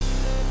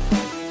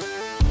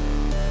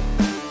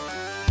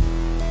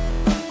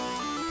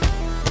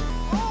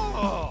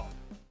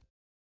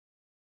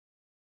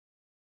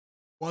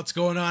What's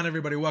going on,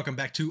 everybody? Welcome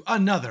back to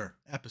another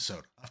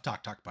episode of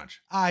Talk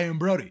Punch. I am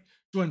Brody,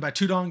 joined by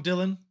Tudong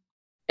Dylan.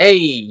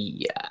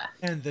 Hey!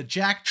 And the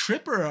Jack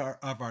Tripper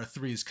of our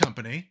three's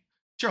company,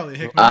 Charlie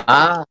Hickman.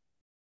 All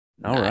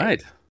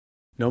right.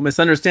 No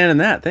misunderstanding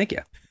that. Thank you.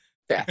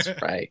 That's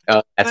right.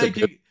 Oh, Thank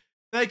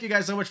you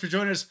guys so much for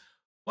joining us.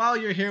 While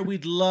you're here,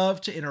 we'd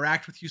love to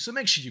interact with you, so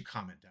make sure you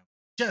comment down.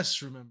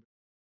 Just remember,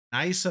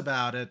 nice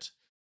about it.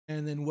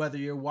 And then whether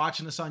you're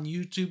watching us on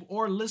YouTube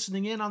or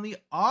listening in on the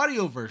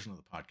audio version of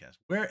the podcast,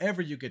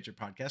 wherever you get your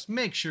podcast,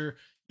 make sure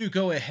you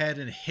go ahead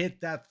and hit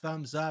that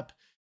thumbs up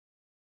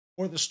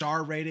or the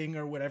star rating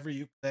or whatever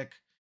you click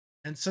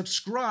and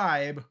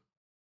subscribe.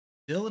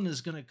 Dylan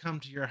is going to come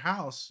to your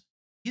house.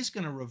 He's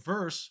going to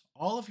reverse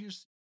all of your.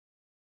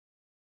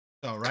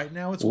 So right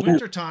now it's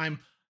winter time.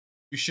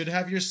 You should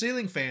have your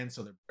ceiling fan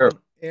so they're putting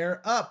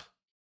air up.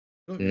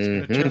 He's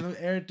going to turn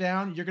the air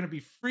down. You're going to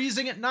be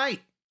freezing at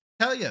night.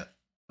 Tell you.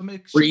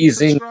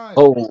 Freezing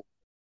cold.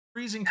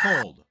 Freezing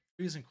cold.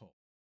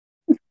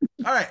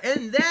 All right,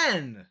 and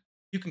then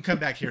you can come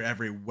back here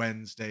every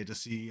Wednesday to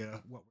see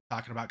what we're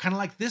talking about. Kind of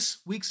like this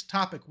week's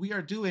topic. We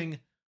are doing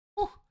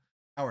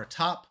our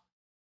top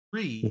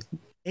 3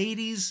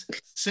 80s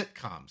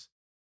sitcoms.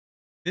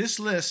 This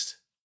list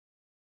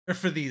are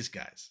for these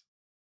guys.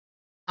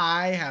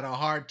 I had a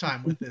hard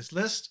time with this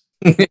list.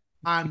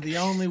 I'm the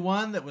only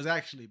one that was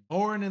actually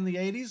born in the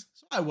 80s,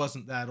 so I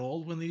wasn't that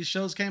old when these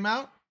shows came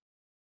out.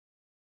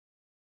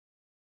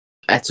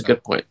 That's a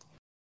good point.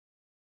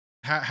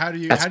 How do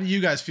you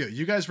guys feel?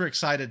 You guys were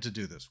excited to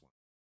do this one,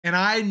 and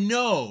I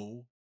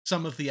know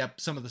some of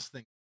this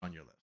thing on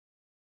your list.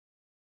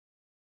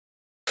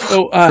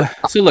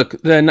 So look,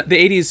 the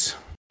 80s.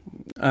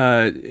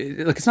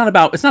 Look, it's not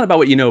about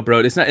what you know, bro.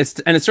 It's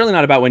certainly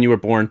not about when you were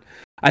born.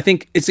 I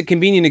think it's a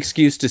convenient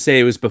excuse to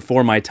say it was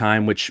before my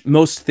time, which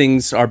most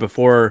things are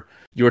before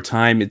your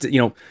time. It's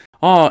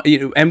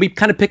and we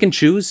kind of pick and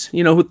choose.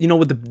 With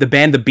the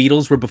band the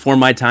Beatles were before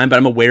my time, but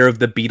I'm aware of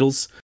the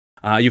Beatles.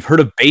 You've heard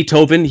of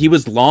Beethoven. He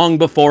was long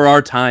before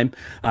our time.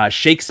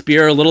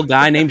 Shakespeare, a little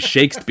guy named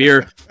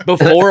Shakespeare,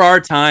 before our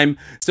time.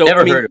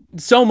 So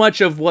so much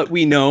of what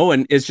we know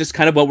and is just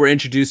kind of what we're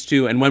introduced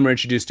to and when we're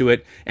introduced to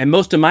it. And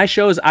most of my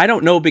shows, I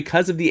don't know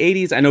because of the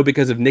 80s. I know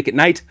because of Nick at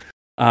Night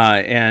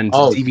and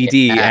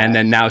DVD and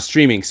then now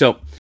streaming. So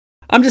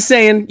I'm just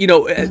saying,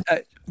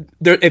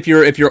 if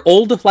you're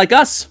old like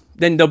us,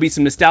 then there'll be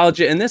some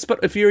nostalgia in this. But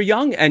if you're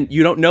young and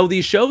you don't know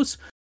these shows,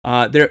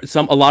 a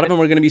lot of them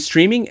are going to be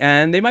streaming,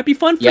 and they might be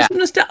fun for some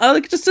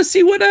nostalgia, just to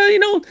see what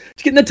to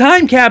get in the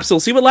time capsule,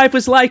 see what life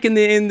was like in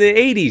the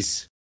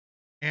 80s.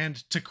 And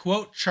to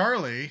quote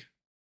Charlie,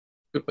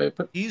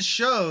 these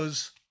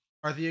shows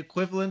are the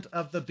equivalent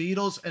of the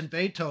Beatles and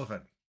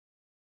Beethoven.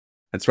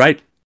 That's right.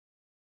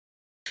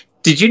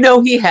 Did you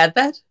know he had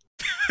that?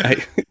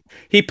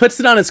 He puts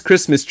it on his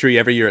Christmas tree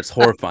every year. It's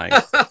horrifying.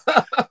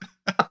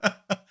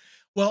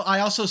 Well, I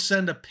also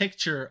send a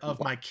picture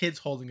of my kids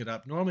holding it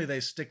up. Normally they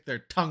stick their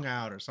tongue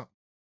out or something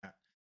like that.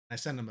 I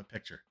send them a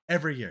picture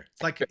every year.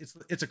 It's like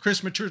it's a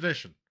Christmas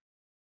tradition.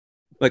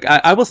 Look,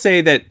 I will say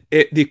that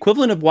the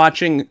equivalent of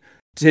watching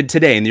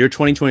today in the year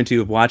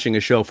 2022 of watching a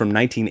show from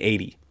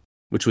 1980,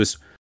 which was,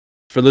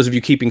 for those of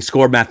you keeping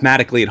score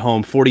mathematically at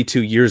home,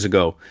 42 years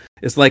ago,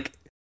 is like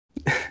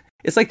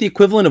it's like the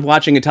equivalent of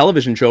watching a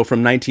television show from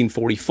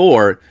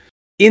 1944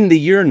 in the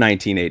year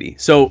 1980.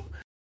 So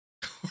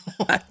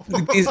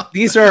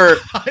these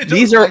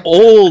are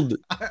old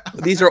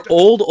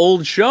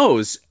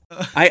shows.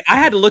 I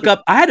had to look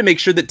up. I had to make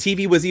sure that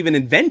TV was even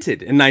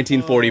invented in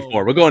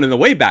 1944. We're going in the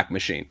Wayback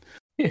Machine.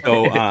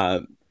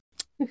 So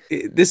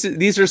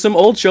these are some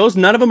old shows.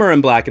 None of them are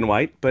in black and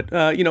white, but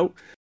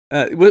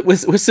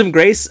with some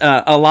grace,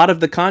 a lot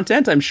of the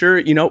content, I'm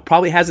sure,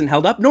 probably hasn't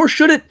held up, nor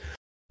should it.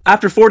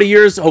 After 40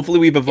 years, hopefully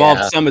we've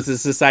evolved some as a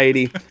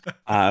society,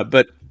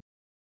 but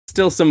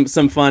still some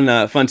fun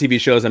TV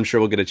shows I'm sure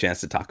we'll get a chance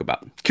to talk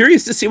about.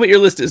 Curious to see what your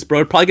list is,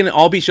 bro. Probably going to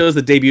all be shows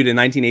that debuted in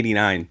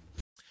 1989.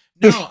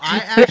 No,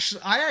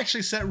 I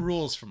actually set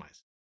rules for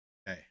myself.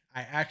 Okay,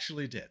 I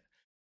actually did.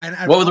 And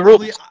what were the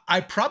rules?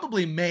 I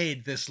probably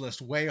made this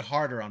list way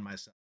harder on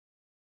myself.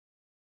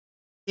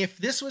 If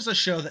this was a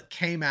show that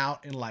came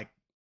out in like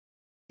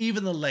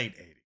even the late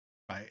 80s,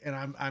 right? And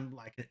I'm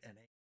like an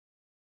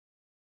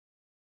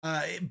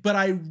 8. But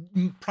I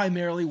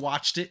primarily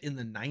watched it in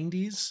the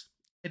 90s.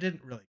 It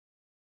didn't really.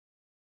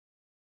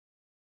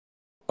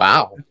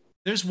 Wow.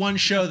 There's one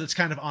show that's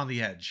kind of on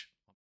the edge.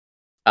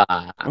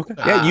 Okay.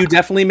 Yeah, you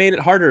definitely made it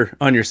harder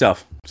on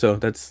yourself. So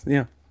that's,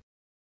 yeah.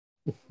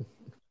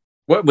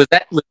 What was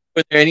that? Were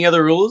there any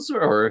other rules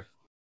or?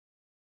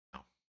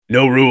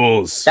 No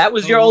rules. That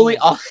was your only.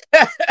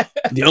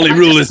 The only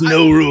rule is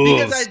no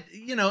rules. Because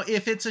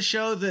if it's a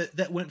show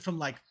that went from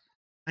like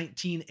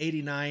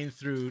 1989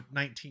 through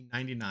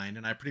 1999,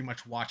 and I pretty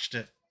much watched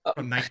it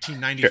from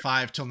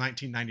 1995 till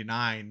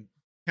 1999,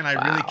 can I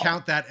really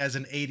count that as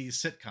an 80s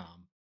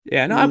sitcom?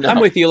 Yeah, no,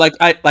 I'm with you.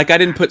 I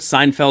didn't put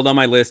Seinfeld on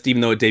my list,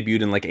 even though it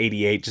debuted in like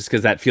 '88, just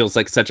because that feels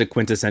like such a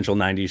quintessential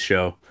 '90s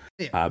show.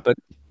 Yeah.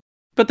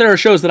 But but there are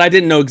shows that I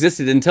didn't know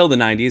existed until the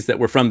 90s that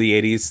were from the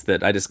 80s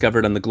that I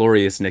discovered on the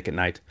glorious Nick at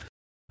Night.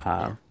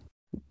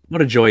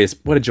 What a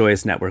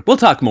joyous network. We'll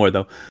talk more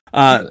though.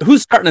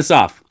 Who's starting us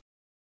off?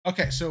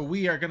 Okay, so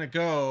we are gonna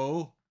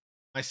go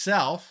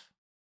myself,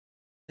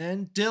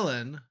 then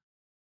Dylan,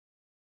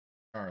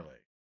 Charlie.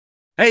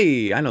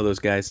 Hey, I know those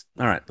guys.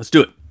 All right, let's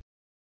do it.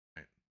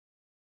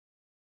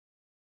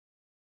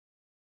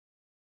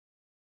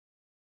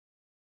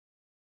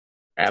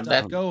 Grab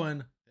that.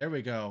 Going. There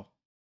we go.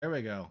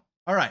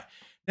 All right.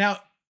 Now,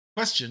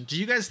 question: do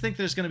you guys think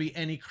there's going to be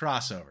any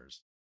crossovers?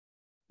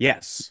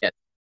 Yes.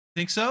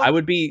 Think so? I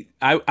would be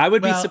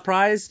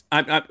surprised.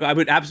 I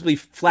would absolutely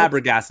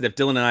flabbergasted if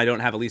Dylan and I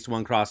don't have at least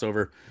one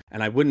crossover,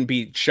 and I wouldn't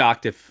be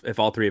shocked if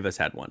all three of us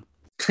had one.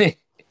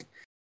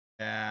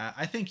 Yeah,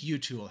 I think you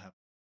two will have.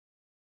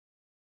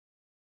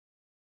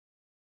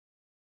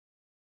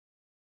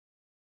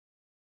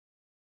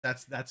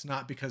 That's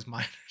not because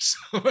mine are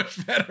so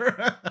much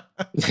better.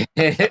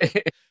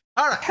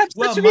 All right.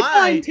 Well,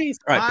 fine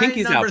taste. All right,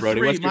 Pinky's out, Brody.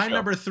 What's your show?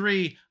 Number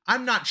 3.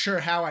 I'm not sure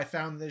how I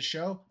found this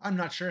show. I'm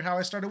not sure how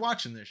I started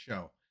watching this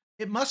show.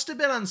 It must have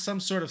been on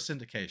some sort of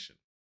syndication.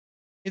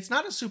 It's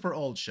not a super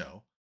old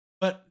show,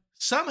 but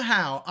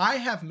somehow I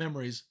have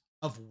memories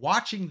of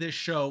watching this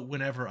show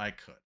whenever I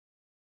could.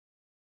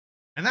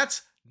 And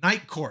that's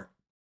Night Court.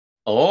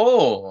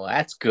 Oh,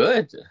 that's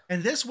good.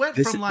 And this went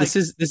this, from like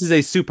this is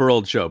a super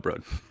old show, bro.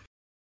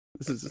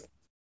 This is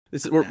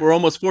we're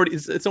almost 40.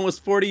 It's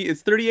almost 40.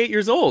 It's 38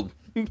 years old.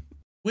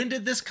 When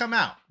did this come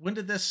out? When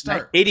did this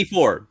start?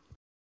 84.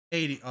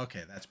 80.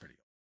 Okay, that's pretty old.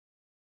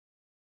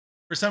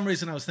 For some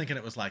reason, I was thinking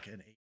it was like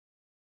an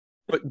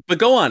 8. But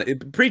go on,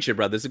 preach it,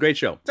 brother. It's a great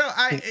show. So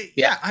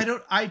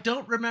I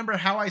don't remember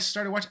how I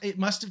started watching. It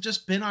must have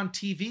just been on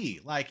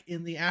TV, like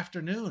in the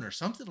afternoon or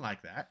something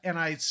like that. And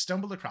I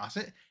stumbled across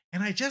it,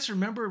 and I just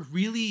remember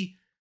really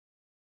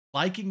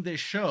liking this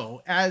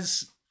show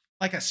as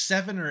like a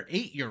 7 or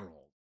 8 year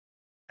old.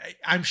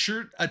 I'm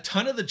sure a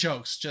ton of the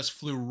jokes just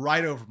flew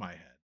right over my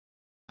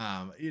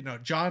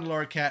head. John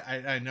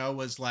Lorcat, I know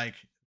was like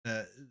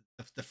the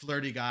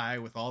flirty guy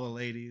with all the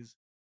ladies.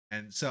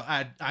 And so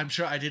I'm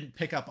sure I didn't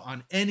pick up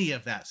on any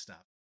of that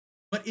stuff,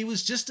 but it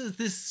was just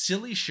this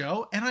silly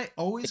show, and I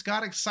always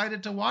got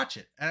excited to watch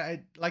it.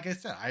 And like I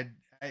said,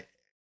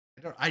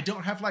 I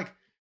don't have like,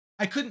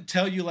 I couldn't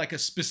tell you like a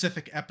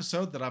specific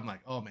episode that I'm like,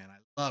 oh man,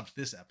 I loved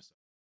this episode.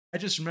 I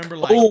just remember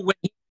like,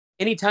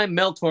 anytime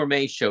Mel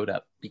Torme showed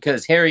up,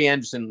 because Harry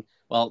Anderson,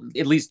 well,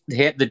 at least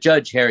the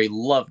judge Harry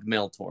loved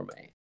Mel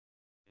Torme.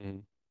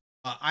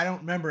 I don't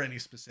remember any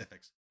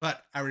specifics,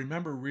 but I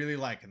remember really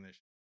liking this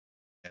show.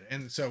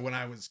 And so when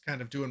I was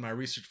kind of doing my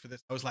research for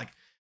this, I was like,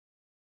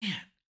 man,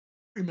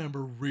 I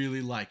remember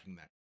really liking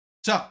that.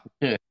 So,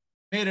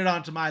 made it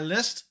onto my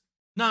list.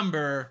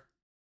 Number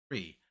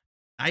 3,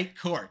 Night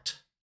Court.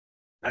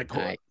 Night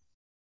Court.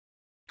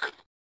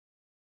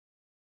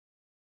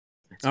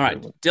 All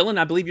right, Dylan,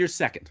 I believe you're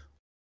second.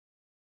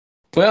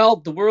 Well,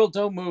 the world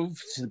don't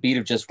move to the beat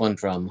of just one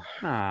drum.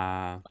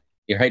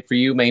 Your right for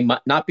you may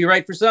not be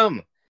right for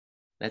some.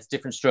 That's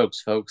different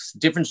strokes, folks.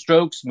 Different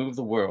strokes move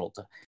the world.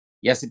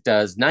 Yes, it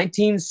does.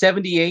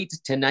 1978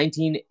 to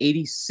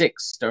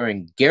 1986,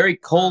 starring Gary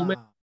Coleman,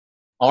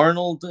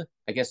 Arnold,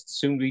 I guess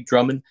soon to be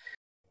Drummond,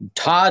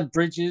 Todd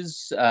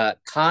Bridges,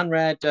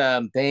 Conrad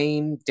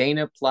Bain,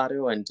 Dana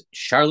Plato, and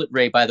Charlotte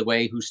Ray, by the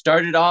way, who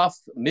started off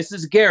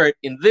Mrs. Garrett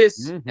in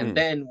this and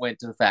then went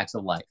to the Facts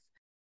of Life.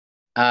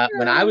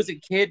 When I was a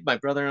kid, my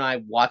brother and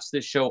I watched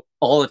this show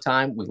all the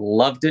time. We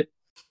loved it.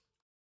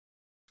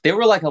 There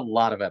were like a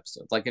lot of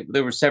episodes,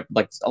 there were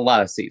a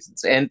lot of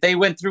seasons, and they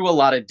went through a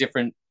lot of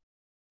different,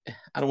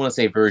 I don't want to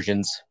say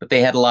versions, but they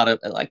had a lot of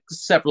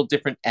several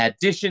different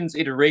additions,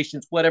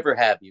 iterations, whatever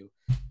have you.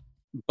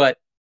 But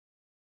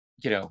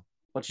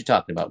what you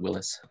talking about,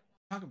 Willis?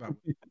 Talk about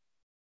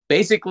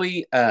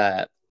basically,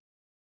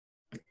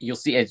 you'll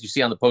see, as you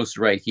see on the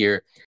poster right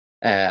here,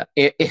 and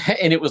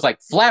it was like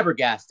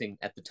flabbergasting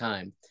at the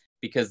time,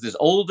 because this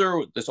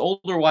older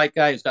white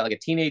guy who's got like a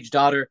teenage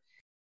daughter.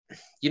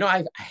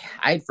 I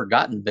had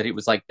forgotten that it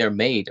was like their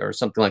maid or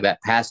something like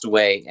that passed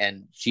away,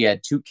 and she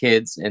had 2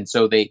 kids, and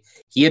so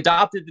he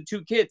adopted the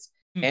 2 kids.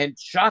 And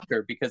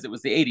shocker, because it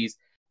was the 80s,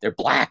 they're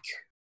black.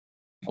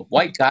 A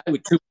white guy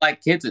with 2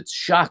 black kids, it's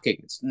shocking.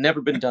 It's never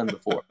been done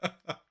before.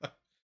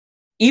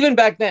 Even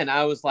back then,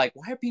 I was like,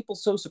 why are people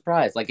so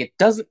surprised? Like, it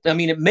doesn't,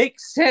 it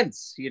makes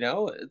sense,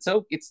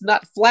 so it's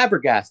not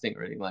flabbergasting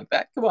or anything like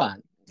that. Come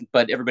on.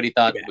 But everybody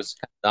thought it was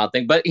kind of an odd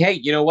thing. But hey,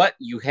 you know what?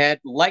 You had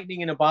lightning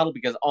in a bottle,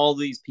 because all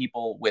these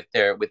people with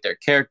their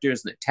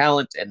characters and their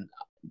talent and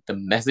the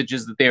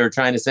messages that they were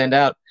trying to send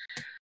out,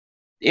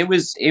 it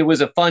was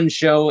a fun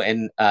show.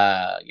 And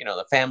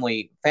the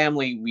family,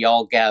 we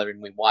all gathered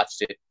and we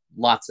watched it.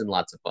 Lots and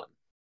lots of fun.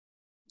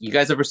 You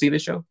guys ever see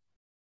this show?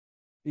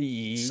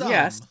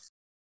 Yes.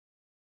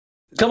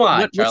 Come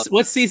on.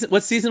 What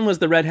season was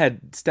the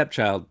redhead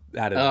stepchild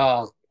added?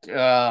 Oh.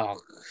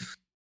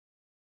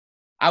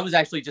 I was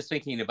actually just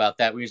thinking about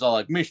that. We was all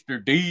like,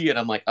 Mr. D, and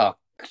I'm like, oh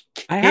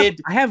I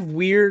have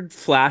weird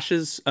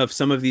flashes of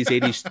some of these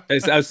 80s.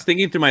 As I was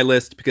thinking through my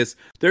list, because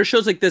there are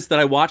shows like this that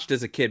I watched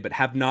as a kid but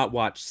have not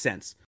watched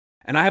since.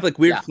 And I have like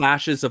weird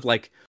flashes of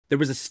like there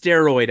was a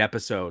steroid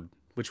episode,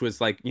 which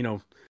was like,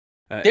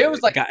 there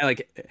was like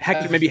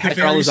Hector, maybe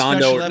Hector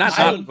Elizondo,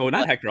 or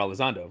not Hector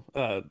Elizondo.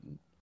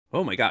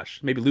 Oh my gosh,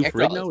 maybe Lou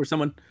Ferrigno or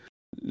someone.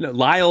 No,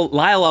 Lyle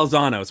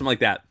Alzano, something like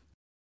that.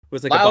 It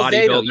was like Lyle a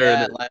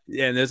bodybuilder.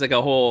 And there's like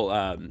a whole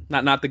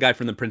not the guy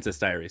from the Princess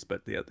Diaries,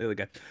 but the other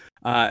guy.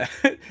 And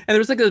there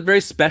was like a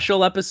very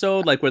special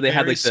episode, like where they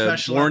had like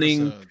the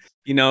morning,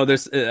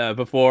 there's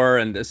before,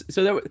 and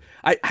so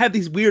I have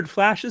these weird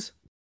flashes.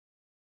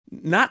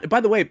 Not,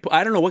 by the way,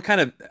 I don't know what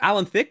kind of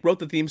Alan Thicke wrote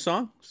the theme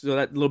song, so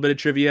that little bit of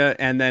trivia,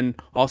 and then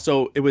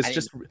also it was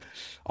just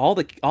all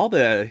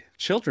the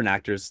children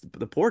actors,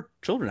 the poor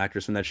children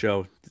actors from that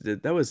show.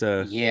 That was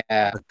a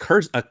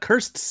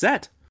cursed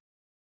set.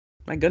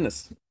 My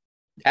goodness.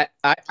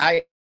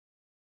 I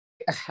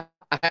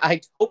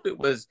hope it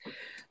was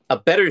a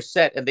better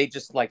set, and they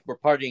just like were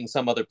partying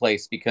some other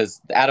place,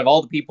 because out of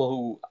all the people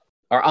who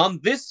are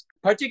on this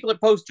particular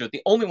poster,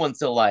 the only one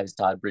still alive is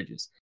Todd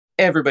Bridges.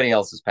 Everybody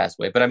else has passed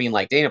away, but I mean,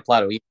 like Dana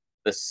Plato,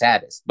 the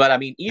saddest. But I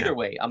mean, either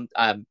way,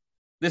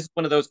 this is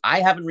one of those I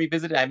haven't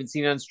revisited. I haven't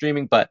seen it on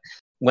streaming, but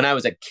when I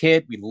was a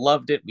kid, we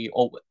loved it. We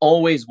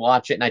always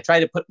watch it, and I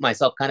try to put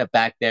myself kind of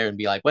back there and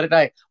be like, what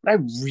I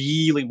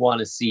really want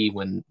to see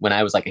when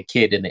I was like a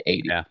kid in the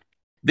 80s. Yeah.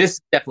 This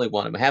is definitely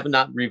one of them. I have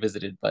not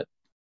revisited, but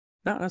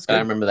no, that's good. I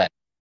remember that.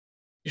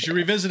 You should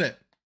revisit it.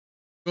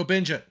 Go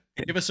binge it.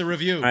 Give us a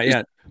review. All right,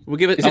 yeah, we'll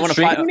give it. Is it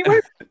streaming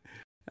anywhere?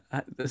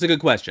 That's a good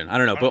question. I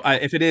don't know, but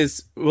if it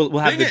is, we'll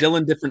have the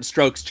Dylan Different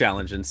Strokes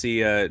challenge and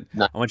see. I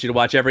want you to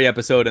watch every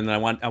episode, and then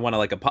I want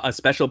like a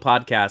special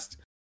podcast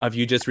of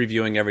you just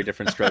reviewing every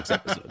Different Strokes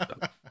episode. So.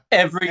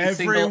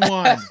 Everyone.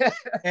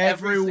 I'll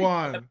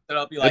be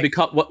like, it'll be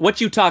called,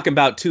 what you talking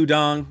about, Too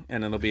Dong,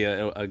 and it'll be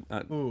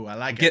ooh, I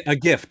like it. A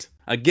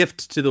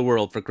gift to the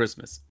world for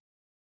Christmas.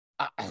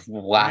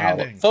 Wow.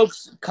 Landing.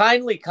 Folks,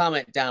 kindly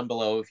comment down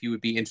below if you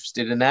would be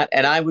interested in that,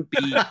 and I would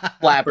be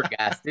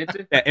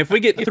flabbergasted. Yeah, if we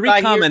get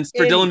 3 comments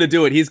for Dylan to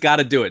do it, he's got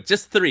to do it.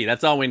 Just 3.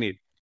 That's all we need.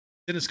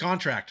 It's in his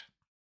contract.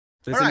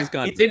 It's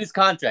in his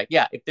contract.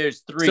 Yeah, if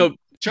there's 3. So,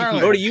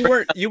 Charlie, Brody, you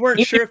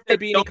weren't sure if there'd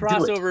be any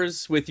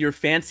crossovers with your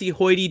fancy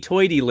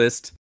hoity-toity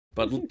list,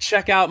 but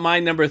check out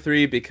my number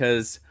 3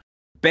 because,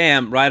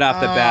 bam, right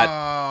off the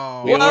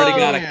bat, we already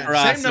got a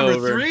crossover. Same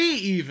number 3,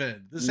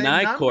 even the same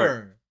Night number.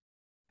 Court.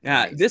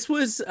 Yeah, this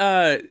was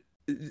a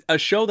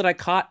show that I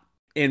caught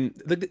in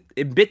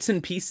bits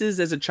and pieces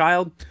as a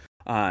child.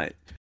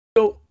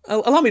 So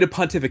allow me to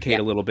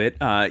pontificate a little bit.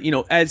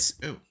 If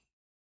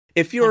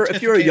you're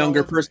a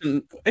younger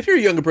person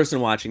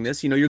watching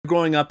this, you're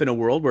growing up in a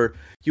world where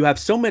you have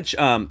so much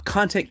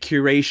content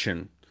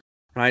curation,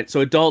 right? So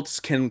adults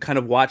can kind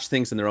of watch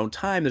things in their own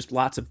time. There's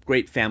lots of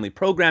great family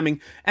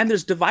programming, and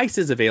there's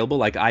devices available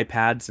like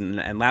iPads and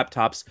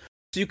laptops,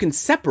 so you can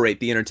separate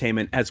the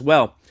entertainment as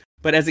well.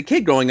 But as a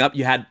kid growing up,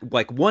 you had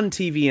like one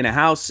TV in a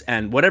house,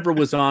 and whatever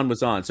was on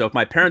was on. So if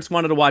my parents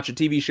wanted to watch a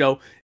TV show,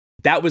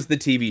 that was the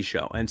TV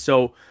show. And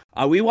so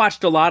we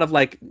watched a lot of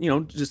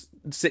just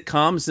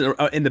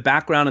sitcoms in the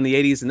background in the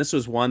 80s. And this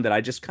was one that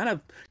I just kind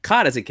of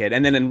caught as a kid,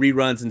 and then in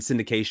reruns and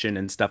syndication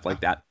and stuff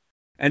like that.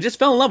 And just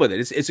fell in love with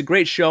it. It's a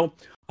great show.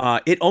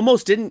 It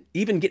almost didn't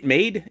even get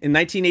made in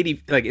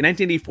 1980, like in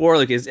 1984,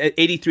 like in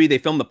 83, they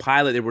filmed the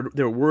pilot.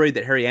 They were worried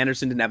that Harry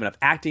Anderson didn't have enough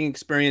acting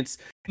experience.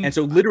 And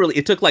so literally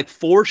it took like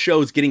 4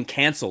 shows getting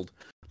canceled,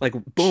 like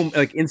boom,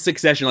 like in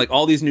succession, like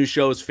all these new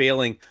shows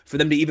failing for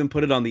them to even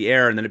put it on the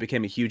air. And then it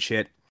became a huge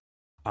hit.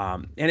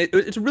 And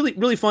it's a really,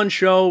 really fun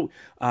show.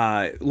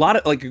 A lot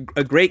of like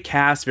a great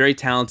cast, very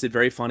talented,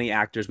 very funny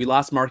actors. We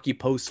lost Marky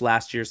Post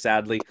last year,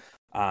 sadly.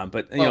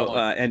 But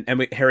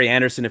and Harry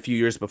Anderson a few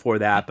years before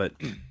that, but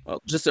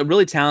just a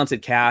really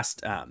talented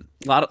cast. A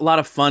lot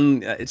of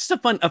fun. It's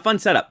just a fun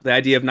setup. The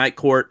idea of Night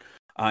Court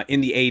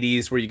in the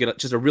 80s, where you get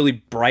just a really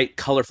bright,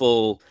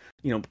 colorful,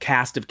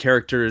 cast of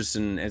characters,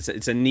 and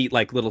it's a neat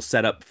like little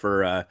setup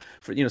for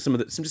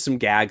some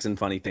gags and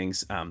funny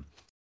things.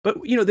 But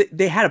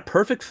they had a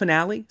perfect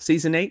finale,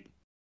 season 8,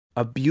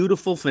 a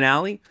beautiful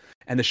finale.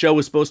 And the show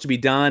was supposed to be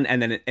done,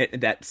 and then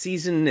that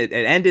season it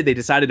ended. They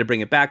decided to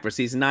bring it back for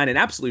season 9 and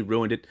absolutely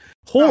ruined it.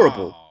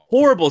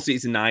 Horrible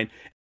season 9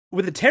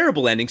 with a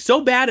terrible ending.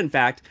 So bad, in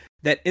fact,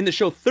 that in the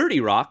show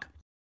 30 Rock,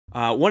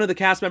 one of the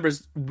cast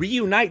members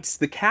reunites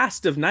the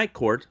cast of Night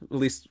Court, at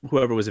least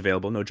whoever was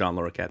available, no John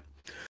Larroquette,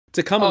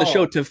 to come on the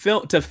show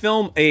to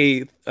film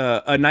a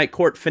Night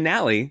Court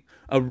finale.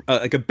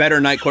 Like a better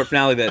Night Court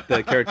finale that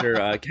the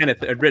character Kenneth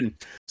had written.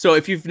 So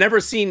if you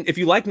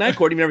like Night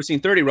Court, you've never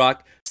seen 30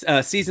 Rock,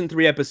 season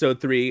 3,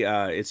 episode 3.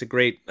 It's a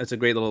great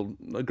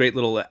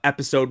little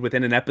episode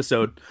within an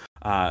episode.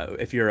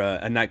 If you're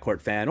a Night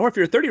Court fan, or if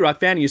you're a 30 Rock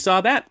fan and you saw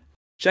that,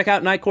 check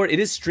out Night Court. It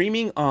is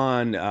streaming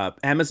on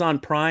Amazon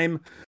Prime,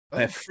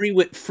 free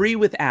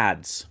with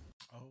ads.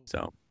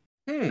 So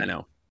I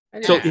know.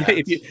 So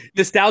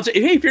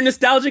if you're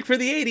nostalgic for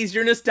the 80s,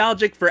 you're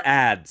nostalgic for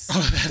ads.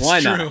 Oh, that's Why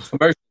true.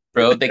 not?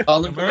 bro. They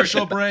call them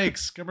Commercial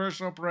breaks.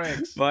 Commercial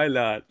breaks. Why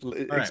not?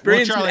 right.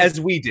 Experience Well, it Charlie-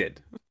 as we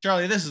did.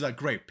 Charlie, this is a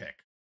great pick.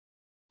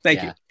 Thank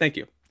Yeah. you. Thank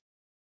you.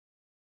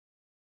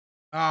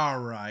 All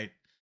right.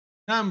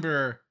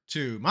 Number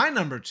 2. My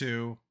number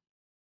 2.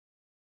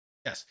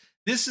 Yes.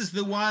 This is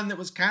the one that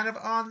was kind of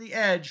on the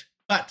edge,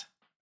 but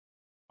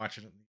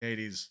watching it in the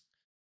 80s.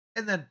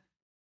 And then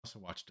also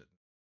watched it.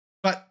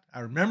 But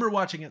I remember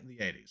watching it in the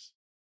 80s.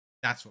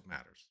 That's what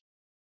matters.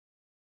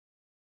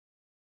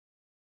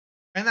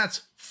 And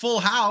that's Full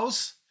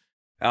House.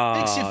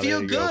 Makes you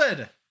feel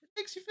good. It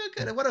makes you feel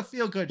good. What a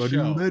feel good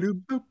show.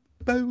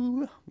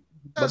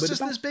 It's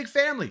just this big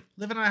family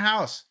living in a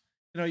house.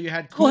 You know, you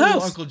had cool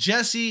Uncle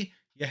Jesse.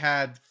 You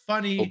had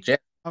funny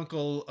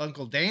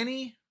Uncle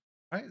Danny.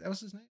 Right? That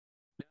was his name?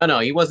 No,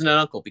 he wasn't an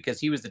uncle because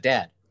he was the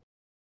dad.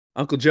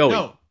 Uncle Joey.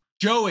 No,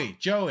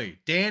 Joey.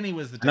 Danny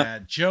was the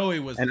dad. Joey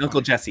was the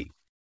Uncle Jesse.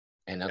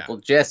 And Uncle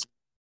Jesse.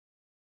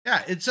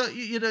 Yeah, and so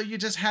you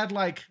just had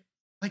like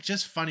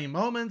just funny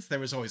moments. There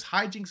was always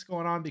hijinks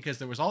going on because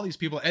there was all these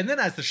people. And then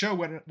as the show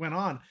went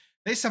on,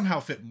 they somehow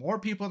fit more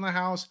people in the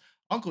house.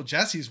 Uncle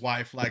Jesse's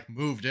wife like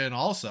moved in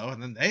also,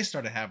 and then they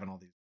started having all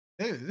these.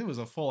 It was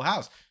a full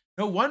house.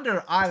 No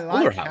wonder I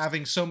like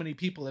having so many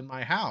people in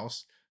my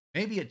house.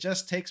 Maybe it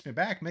just takes me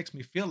back, makes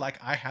me feel like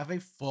I have a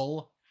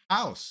full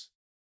house.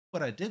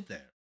 What I did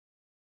there.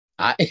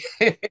 I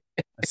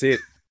see it.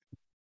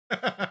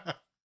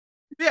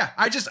 Yeah,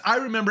 I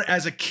remember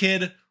as a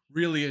kid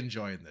really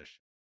enjoying this.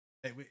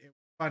 It was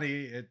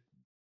funny. Good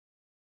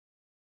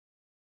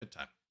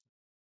time.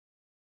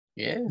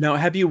 Yeah. Now,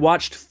 have you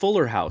watched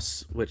Fuller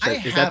House? Which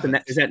is that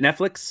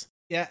Netflix?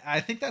 Yeah, I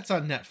think that's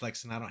on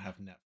Netflix, and I don't have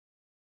Netflix.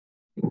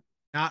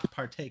 Not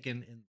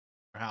partaken in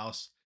Fuller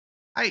House.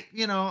 I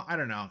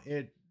don't know.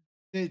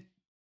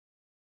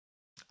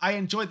 I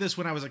enjoyed this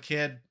when I was a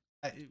kid.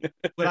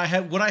 Would I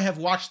have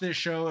watched this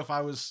show if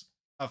I was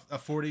a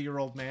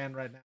 40-year-old man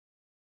right now?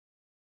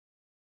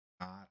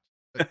 Not.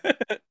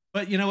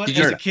 But you know what?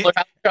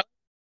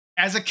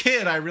 As a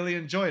kid, I really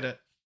enjoyed it.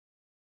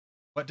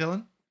 What,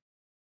 Dylan?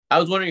 I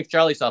was wondering if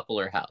Charlie saw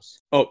Fuller House.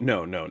 Oh,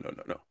 no.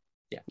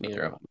 Yeah,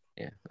 neither of them.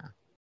 Yeah.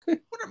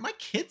 My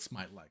kids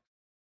might like.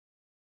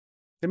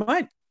 They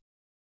might.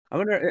 I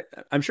wonder.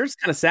 I'm sure it's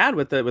kind of sad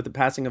with the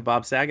passing of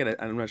Bob Saget.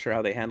 I'm not sure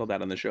how they handled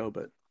that on the show,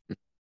 but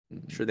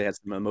I'm sure they had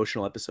some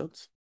emotional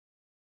episodes.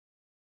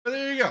 But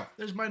there you go.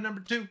 There's my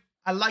number 2.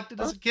 I liked it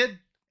as a kid,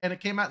 and it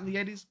came out in the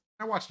 80s.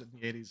 I watched it in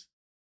the 80s.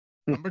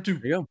 Number 2.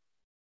 There you go.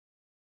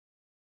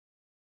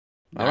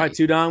 Nice. All right,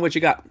 Tudon, what you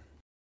got?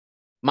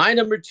 My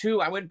number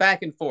 2, I went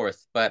back and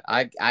forth, but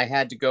I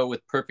had to go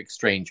with Perfect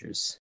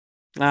Strangers.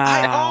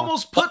 I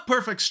almost put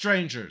Perfect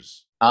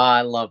Strangers.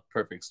 I love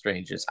Perfect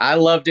Strangers. I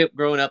loved it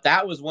growing up.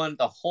 That was one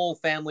the whole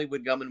family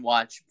would come and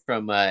watch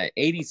from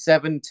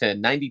 87 to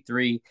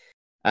 93.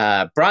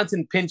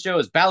 Bronson Pinchot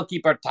is Balki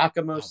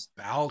Bartakamos.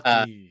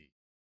 Balki.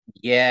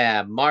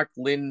 Yeah, Mark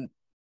Lynn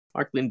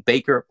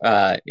Baker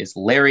is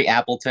Larry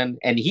Appleton,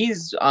 and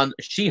he's on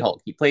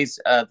She-Hulk. He plays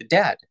the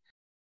dad.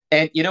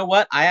 And you know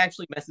what? I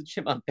actually messaged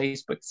him on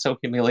Facebook. It's so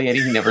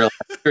humiliating. He never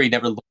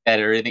looked at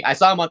it or anything. I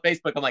saw him on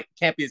Facebook. I'm like, it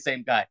can't be the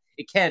same guy.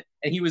 It can't.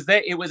 And he was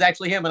there. It was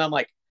actually him. And I'm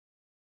like,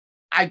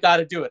 I got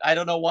to do it. I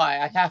don't know why.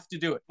 I have to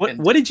do it.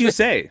 What did you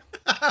say?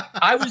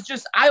 I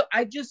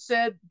just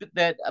said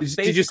that.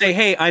 Did you say,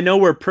 hey, I know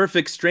we're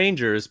perfect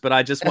strangers, but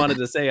I just wanted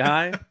to say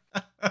hi?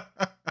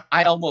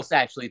 I almost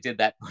actually did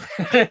that.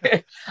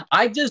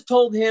 I just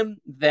told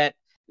him that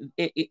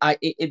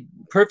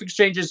Perfect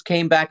Strangers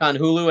came back on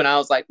Hulu, and I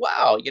was like,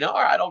 wow, all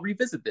right, I'll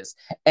revisit this.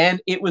 And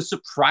it was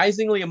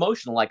surprisingly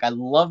emotional. Like, I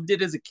loved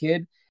it as a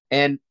kid,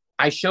 and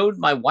I showed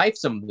my wife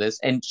some of this,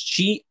 and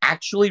she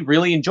actually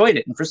really enjoyed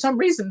it. And for some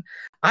reason,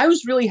 I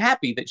was really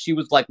happy that she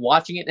was like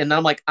watching it. And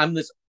I'm like, I'm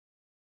this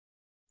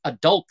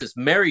adult, this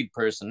married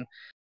person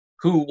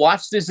who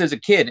watched this as a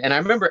kid. And I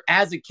remember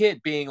as a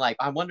kid being like,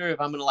 I wonder if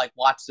I'm going to like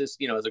watch this,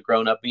 as a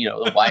grown up,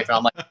 the wife. And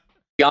I'm like,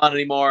 not on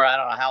anymore. I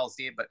don't know how I'll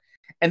see it,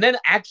 and then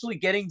actually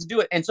getting to do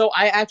it. And so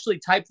I actually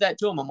typed that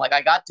to him. I'm like,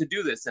 I got to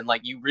do this. And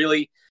like, you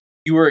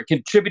were a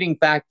contributing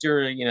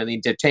factor, the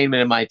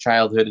entertainment in my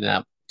childhood. And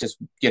I just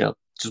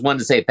wanted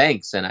to say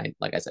thanks. And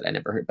like I said, I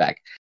never heard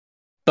back.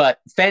 But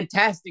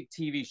fantastic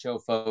TV show,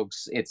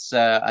 folks. It's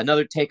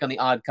another take on The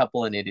Odd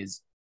Couple, and it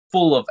is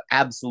full of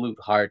absolute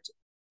heart.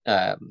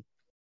 They're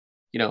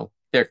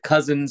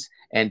cousins,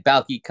 and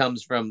Balki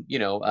comes from,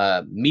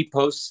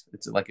 Mypos.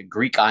 It's like a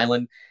Greek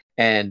island.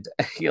 And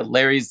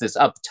Larry's this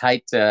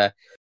uptight,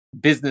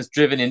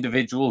 business-driven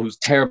individual who's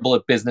terrible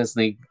at business.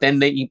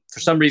 And for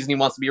some reason, he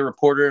wants to be a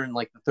reporter in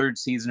like the 3rd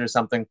season or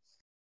something.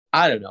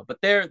 I don't know,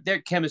 but their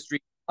chemistry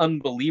is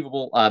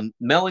unbelievable.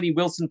 Melanie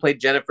Wilson played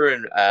Jennifer,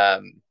 and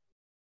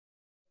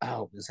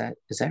is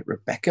that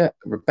Rebecca?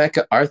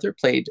 Rebecca Arthur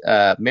played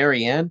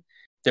Marianne.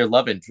 Their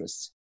love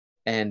interests,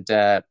 and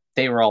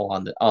they were all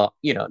on the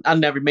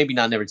maybe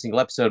not in every single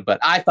episode, but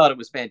I thought it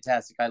was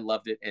fantastic. I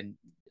loved it, and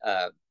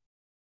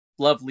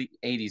lovely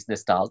 80s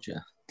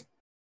nostalgia.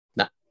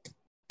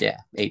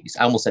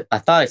 80s. I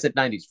thought I said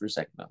 90s for a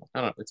second. No,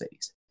 I don't know. It's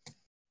 80s.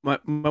 my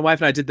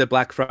wife and I did the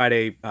Black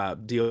Friday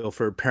deal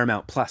for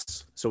Paramount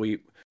Plus. So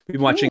we've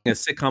been watching a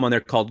sitcom on there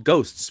called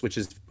Ghosts, which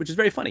is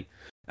very funny.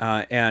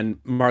 And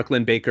Mark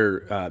Lynn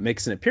Baker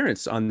makes an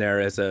appearance on there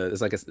as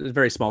like a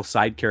very small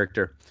side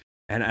character.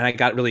 And I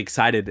got really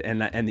excited,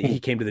 and he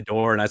came to the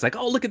door, and I was like,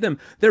 "Oh, look at them!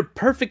 They're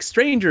perfect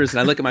strangers." And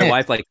I look at my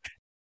wife like,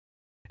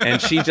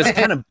 and she just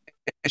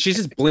she's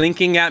just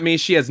blinking at me.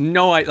 She has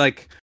no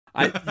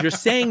you're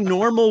saying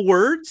normal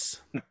words,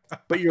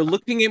 but you're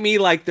looking at me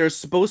like they're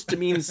supposed to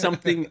mean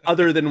something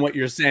other than what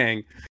you're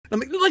saying.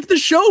 I'm like the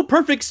show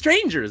Perfect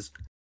Strangers,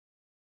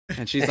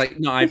 and she's like,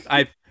 "No,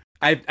 I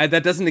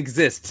that doesn't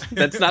exist.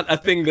 That's not a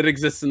thing that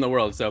exists in the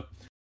world." So.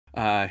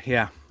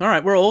 Yeah. All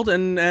right, we're old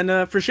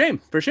and for shame.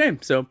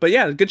 So, but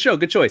yeah, good show,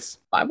 good choice.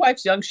 My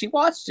wife's young. She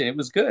watched it. It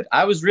was good.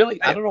 I was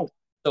really, I don't know,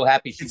 so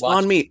happy she it's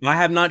watched on me. I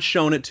have not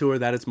shown it to her.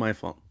 That is my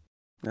fault.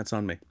 That's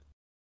on me.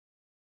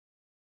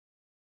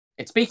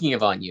 And speaking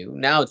of on you,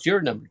 now it's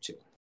your number 2.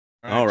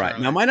 All right.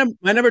 Now my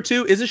number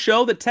 2 is a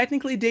show that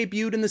technically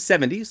debuted in the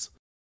 70s,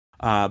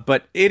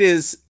 but it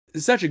is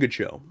such a good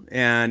show,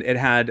 and it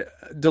had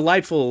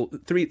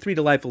three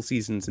delightful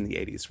seasons in the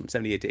 80s from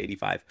 78 to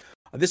 85.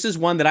 This is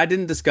one that I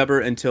didn't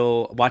discover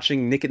until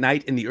watching Nick at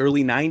Night in the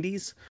early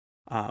 90s.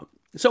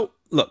 So,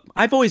 look,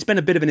 I've always been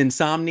a bit of an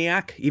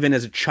insomniac, even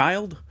as a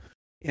child.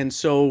 And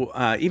so,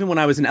 even when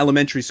I was in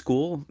elementary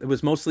school, it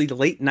was mostly the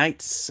late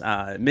nights,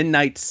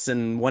 midnights,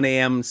 and 1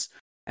 a.m.s.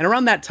 And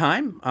around that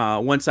time,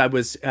 once I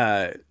was,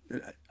 I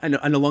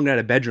no longer had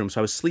a bedroom,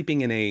 so I was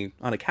sleeping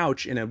on a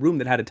couch in a room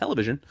that had a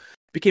television.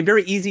 It became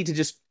very easy to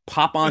just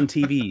pop on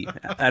TV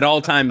at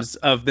all times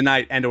of the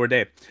night and or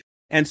day.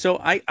 And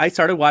so I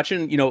started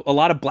watching, a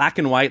lot of black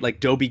and white, like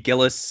Dobie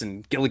Gillis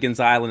and Gilligan's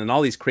Island and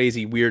all these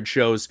crazy weird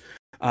shows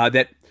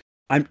that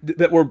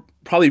were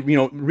probably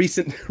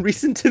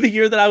recent to the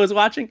year that I was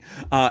watching.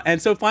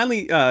 And so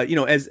finally, as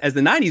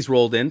the 90s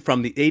rolled in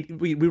from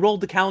we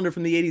rolled the calendar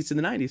from the 80s to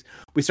the 90s,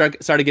 we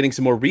started getting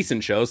some more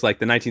recent shows like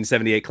the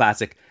 1978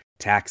 classic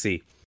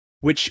Taxi,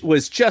 which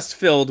was just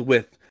filled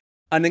with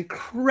an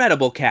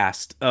incredible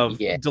cast of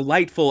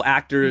delightful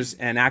actors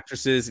and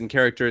actresses and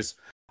characters.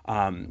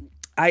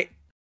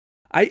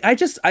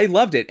 I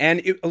loved it,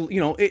 and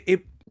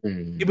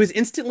it was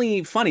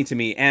instantly funny to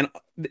me and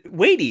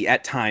weighty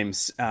at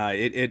times.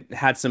 It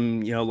had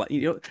some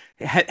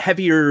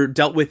heavier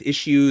dealt with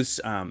issues.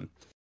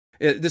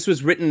 This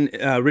was written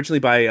originally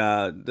by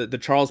the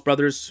Charles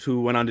brothers,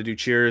 who went on to do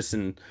Cheers,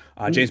 and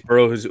James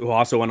Burrows, who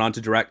also went on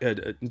to direct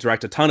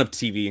a ton of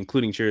TV,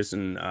 including Cheers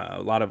and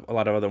a lot of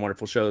other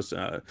wonderful shows,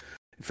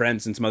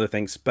 Friends and some other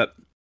things, but.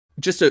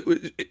 Just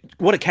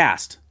what a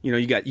cast!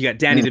 You got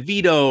Danny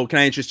DeVito. Can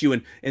I interest you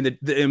in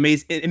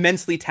the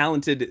immensely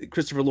talented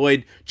Christopher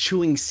Lloyd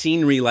chewing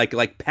scenery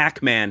like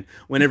Pac-Man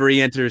whenever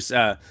he enters?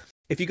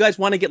 If you guys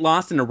want to get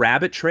lost in a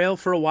rabbit trail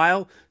for a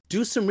while,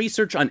 do some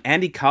research on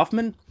Andy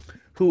Kaufman,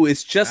 who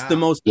is just the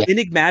most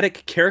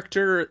enigmatic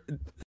character.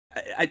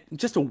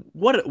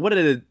 What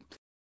an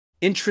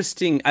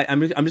interesting.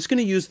 I'm just going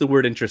to use the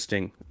word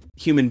interesting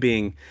human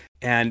being.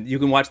 And you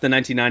can watch the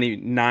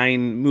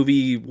 1999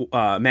 movie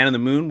Man on the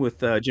Moon with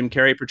Jim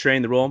Carrey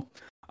portraying the role,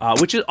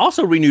 which is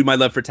also renewed my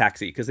love for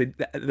Taxi, because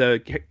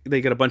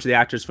they got a bunch of the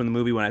actors from the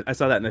movie when I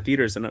saw that in the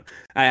theaters, and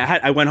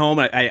I went home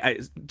and I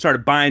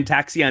started buying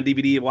Taxi on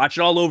DVD and watched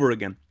it all over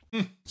again.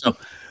 So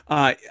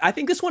I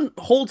think this one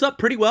holds up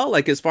pretty well.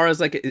 Like, as far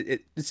as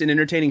it's an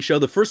entertaining show.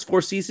 The first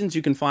 4 seasons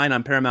you can find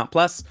on Paramount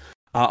Plus,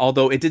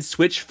 although it did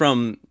switch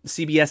from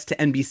CBS to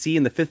NBC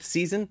in the 5th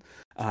season.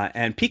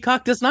 And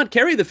Peacock does not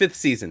carry the 5th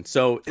season,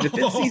 so the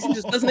 5th season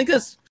just doesn't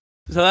exist.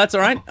 So that's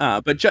all right.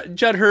 But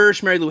Judd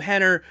Hirsch, Mary Lou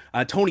Henner,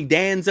 Tony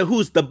Danza,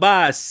 who's the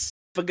boss?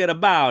 Forget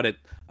about it.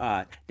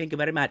 Thank you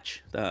very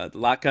much.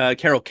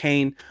 Carol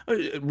Kane,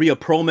 Rhea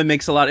Perlman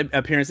makes a lot of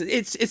appearances.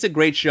 It's a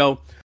great show.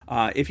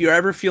 If you're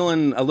ever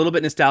feeling a little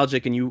bit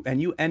nostalgic and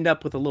you end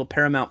up with a little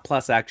Paramount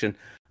Plus action,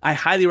 I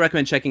highly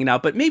recommend checking it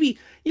out. But maybe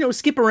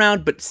skip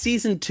around. But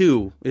season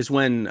 2 is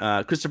when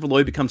Christopher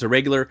Lloyd becomes a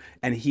regular,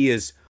 and he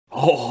is.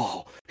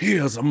 Oh, he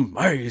is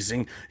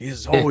amazing.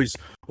 He's always,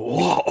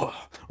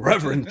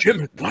 Reverend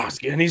Jim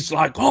McCloskey, and he's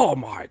like, oh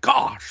my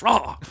gosh.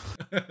 Oh.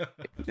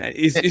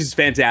 He's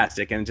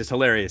fantastic and just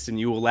hilarious, and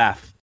you will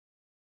laugh.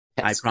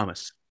 Yes. I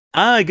promise.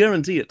 I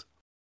guarantee it.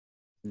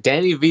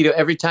 Danny DeVito,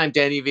 every time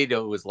Danny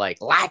DeVito was like,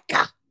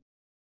 Latka.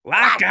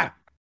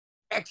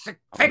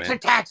 Fix a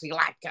taxi,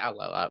 Latka.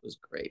 Well, that was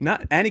great.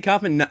 Not Andy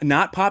Kaufman,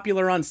 not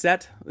popular on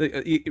set.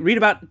 You read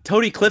about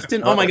Tony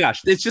Clifton. Oh my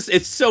gosh.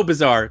 It's so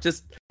bizarre.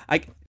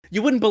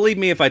 You wouldn't believe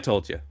me if I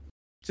told you.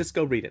 Just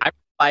go read it. I read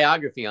a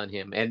biography on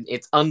him, and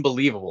it's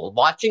unbelievable.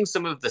 Watching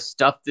some of the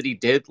stuff that he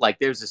did, like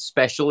there's a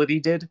special that he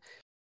did.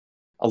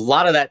 A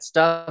lot of that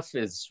stuff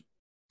is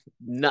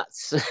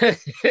nuts.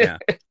 Yeah,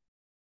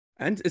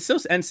 and it's so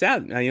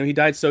sad. He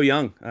died so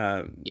young.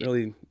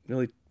 Really,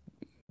 really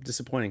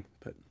disappointing.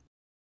 But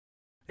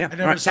yeah, I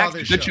never saw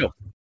this good show.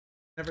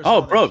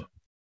 Bro,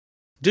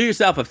 do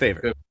yourself a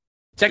favor.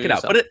 Check it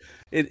out. Put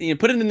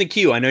it in the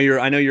queue. I know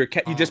you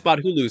just bought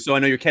Hulu, so I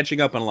know you're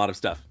catching up on a lot of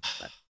stuff.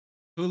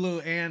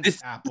 Hulu and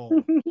This-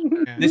 Apple.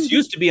 And This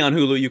used to be on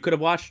Hulu. You could have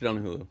watched it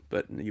on Hulu,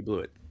 but you blew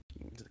it.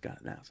 You just got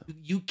it now. So.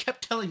 you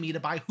kept telling me to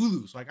buy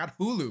Hulu, so I got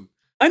Hulu.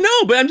 I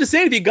know, but I'm just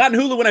saying, if you'd gotten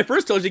Hulu when I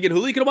first told you to get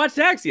Hulu, you could have watched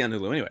Taxi on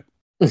Hulu. Anyway,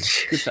 good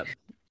stuff.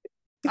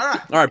 All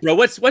All right, bro.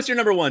 What's your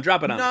number one?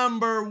 Drop it on.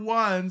 number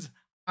ones.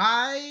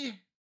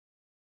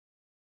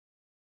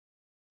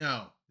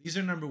 No, these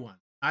are number one.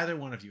 Either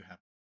one of you have.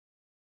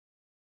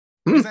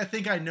 Because I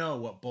think I know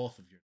what both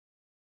of you.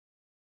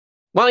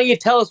 Why don't you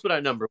tell us what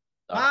our number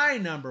are? My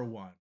number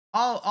one.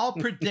 I'll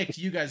predict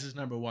you guys'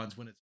 number ones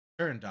when it's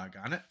your turn,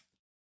 doggone it.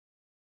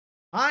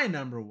 My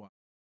number one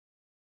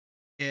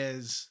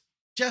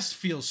just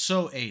feels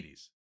so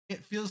 80s.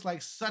 It feels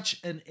like such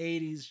an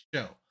 80s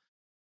show.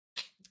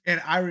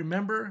 And I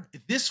remember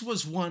this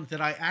was one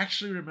that I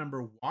actually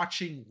remember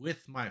watching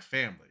with my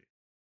family.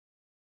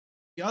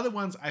 The other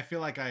ones I feel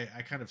like I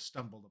kind of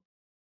stumbled upon.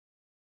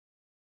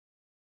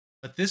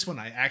 But this one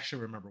I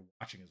actually remember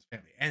watching as a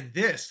family. And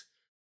this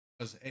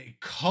was a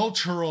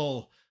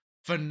cultural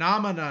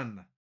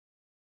phenomenon.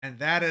 And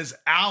that is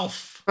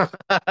Alf.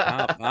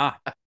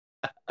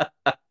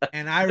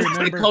 And I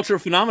remember a cultural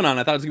phenomenon.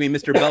 I thought it was gonna be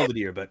Mr.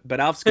 Belvedere, but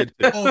Alf's good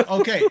too. Oh,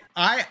 okay.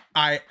 I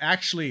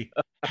actually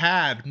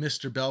had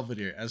Mr.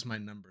 Belvedere as my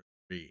number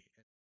 3.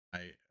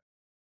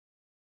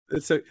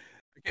 So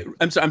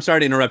I'm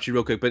sorry to interrupt you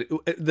real quick, but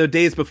the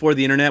days before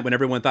the internet, when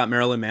everyone thought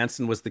Marilyn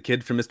Manson was the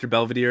kid from Mr.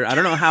 Belvedere, I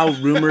don't know how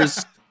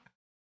rumors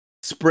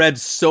spread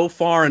so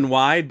far and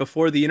wide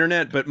before the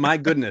internet, but my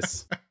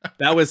goodness,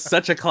 that was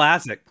such a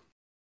classic.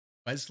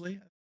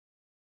 Wesley.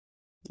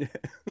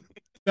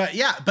 But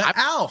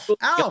Alf,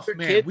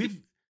 man,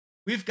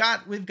 we've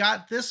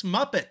got this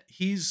Muppet.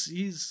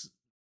 He's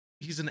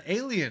an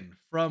alien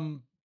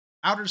from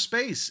outer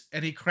space,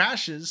 and he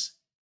crashes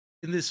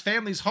in this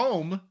family's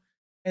home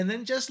and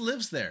then just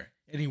lives there.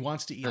 And he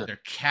wants to eat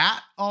their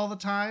cat all the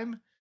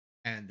time.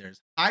 And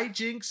there's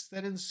hijinks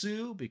that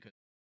ensue because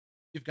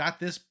you've got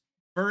this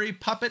furry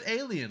puppet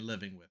alien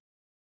living with.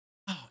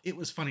 Oh, it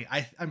was funny.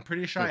 I'm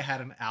pretty sure I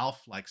had an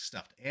Alf like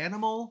stuffed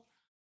animal.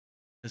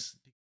 This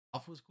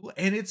Alf was cool,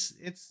 and it's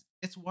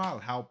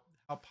wild how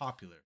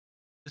popular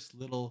this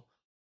little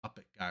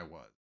puppet guy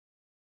was.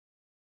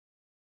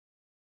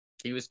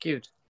 He was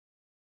cute.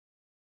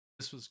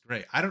 This was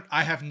great.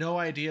 I have no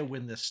idea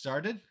when this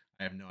started.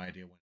 I have no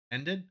idea when it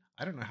ended.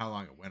 I don't know how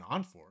long it went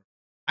on for.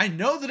 I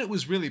know that it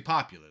was really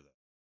popular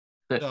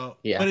though. So,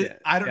 Yeah. But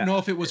I don't know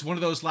if it was one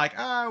of those like,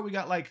 we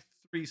got like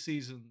 3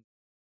 seasons.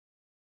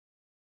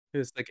 It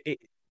was like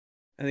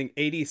I think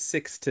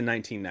 86 to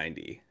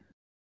 1990.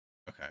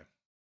 Okay.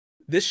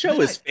 This show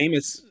is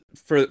famous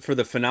for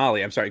the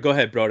finale. I'm sorry. Go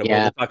ahead, bro.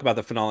 Yeah. We'll talk about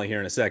the finale here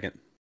in a second.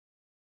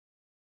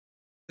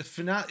 The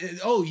finale.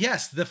 Oh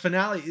yes, the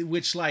finale,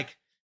 which like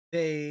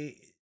they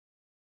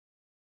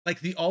like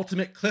the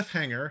ultimate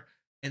cliffhanger,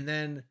 and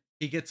then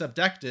he gets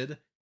abducted,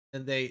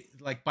 and they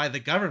like by the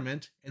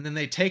government, and then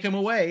they take him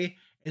away,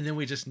 and then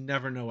we just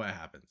never know what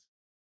happens.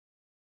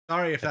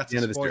 Sorry if that's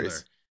a spoiler.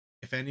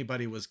 If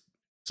anybody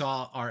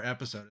saw our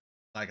episode,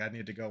 like I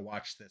need to go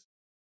watch this.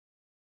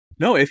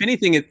 No, if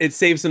anything, it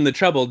saves them the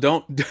trouble.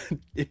 Don't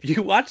if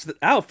you watch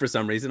Alf for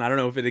some reason, I don't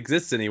know if it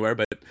exists anywhere,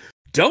 but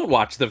don't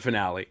watch the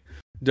finale.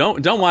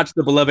 Don't watch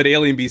the beloved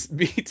alien be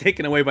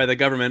taken away by the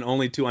government,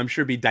 only to, I'm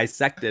sure, be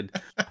dissected,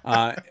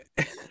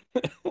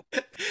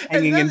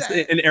 hanging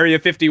in Area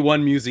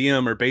 51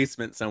 museum or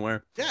basement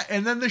somewhere. Yeah,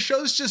 and then the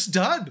show's just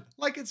done.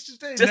 Like it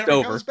never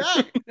over. comes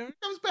back. It never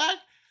comes back.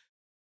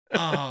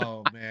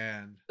 Oh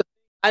man.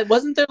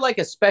 Wasn't there like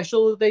a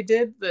special that they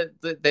did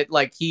that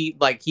like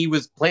he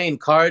was playing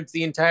cards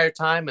the entire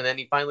time, and then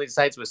he finally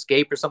decides to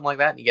escape or something like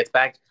that, and he gets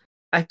back?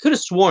 I could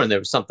have sworn there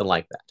was something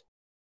like that.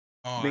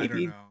 Oh, Maybe. I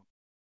don't know.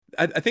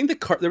 I think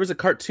there was a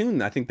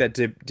cartoon I think that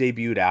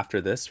debuted after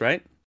this,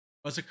 right? It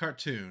was a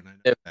cartoon. I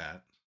know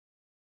that.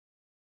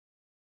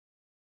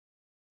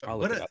 I'll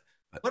look it up.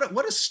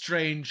 What a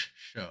strange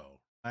show.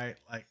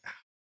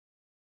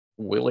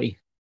 Willie.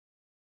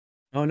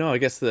 Oh no, I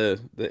guess the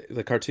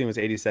cartoon was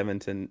 87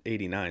 to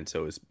 89,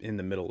 so it was in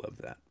the middle of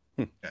that.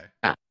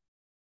 Okay.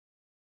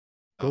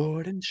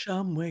 Gordon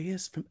Shumway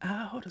is from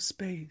outer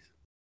space,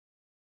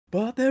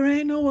 but there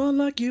ain't no one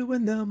like you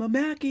in the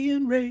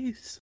Mamakian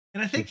race.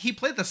 And I think he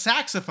played the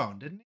saxophone,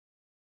 didn't he?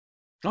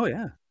 Oh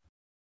yeah.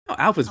 Oh,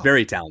 Alf was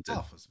very talented.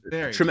 Alf was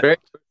very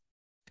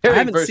I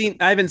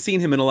haven't seen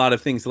him in a lot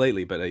of things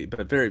lately, but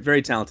very,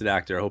 very talented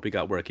actor. I hope he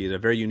got work. He had a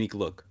very unique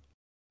look.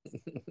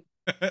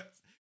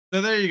 So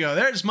there you go.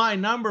 There's my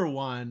number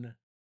one,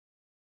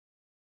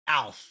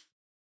 Alf.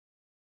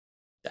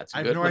 That's a I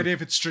have good no one. idea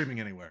if it's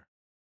streaming anywhere.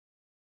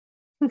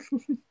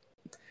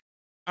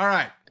 All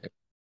right.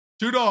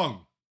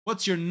 Tudong,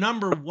 what's your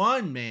number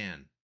one,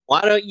 man? Why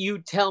don't you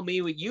tell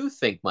me what you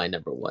think my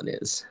number one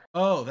is?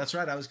 Oh, that's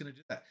right. I was going to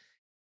do that.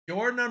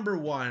 Your number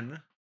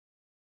one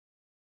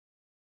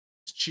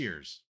is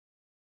Cheers.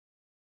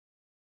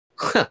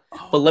 But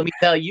let me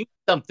tell you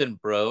something,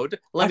 bro.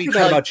 I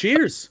forgot about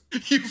Cheers.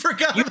 You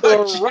forgot You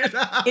about were right.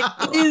 Cheers.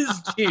 It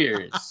is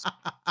Cheers.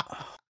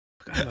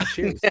 I forgot about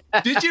Cheers.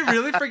 Did you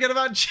really forget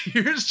about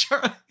Cheers,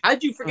 Charlie?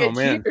 How'd you forget Oh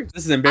man, Cheers?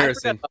 this is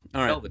embarrassing.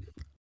 All right, Velvet.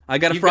 I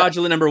got a You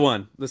fraudulent number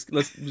one. Let's go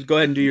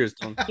ahead and do yours,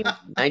 Tom.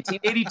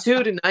 1982 to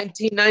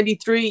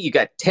 1993, you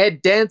got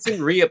Ted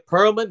Danson, Rhea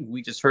Perlman,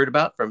 we just heard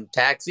about from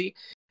Taxi,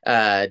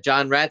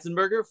 John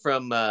Ratzenberger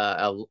from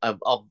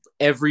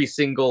every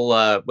single,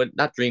 but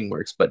not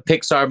DreamWorks, but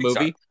Pixar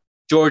movie.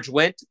 George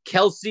Wendt,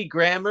 Kelsey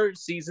Grammer,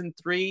 season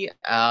 3.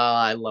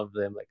 I love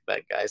them, like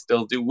that guy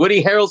still do.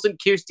 Woody Harrelson,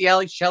 Kirstie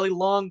Alley, Shelley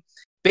Long,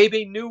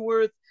 Bebe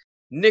Neuwirth,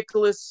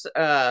 Nicholas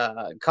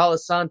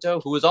Colasanto,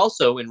 who was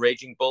also in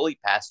Raging Bull. He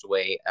passed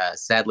away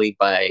sadly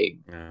by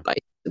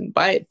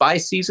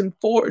season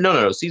 4.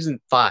 No,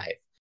 season 5,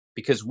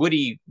 because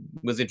Woody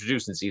was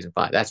introduced in season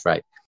 5. That's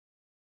right.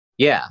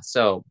 Yeah,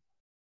 so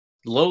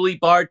lowly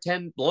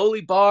bartender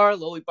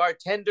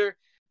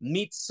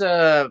meets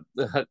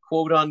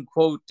quote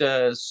unquote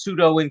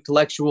pseudo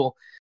intellectual,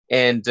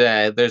 and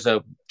there's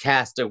a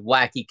cast of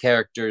wacky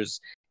characters.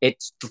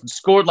 It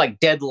scored like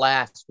dead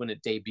last when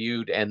it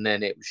debuted, and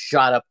then it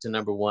shot up to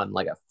number 1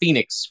 like a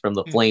phoenix from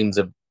the flames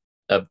of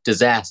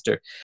disaster.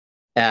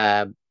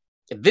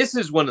 This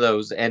is one of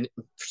those, and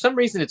for some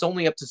reason it's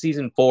only up to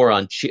season 4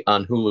 on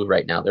Hulu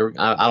right now. I don't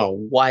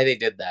know why they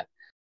did that,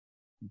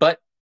 but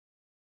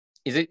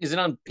is it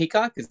on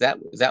Peacock? Is that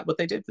what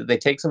they did? Did they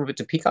take some of it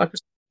to Peacock or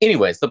something?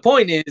 Anyways, the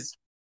point is,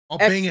 I'll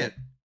bing it.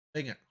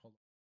 Bing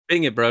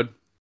it, bro.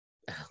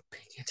 Oh,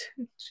 bing it.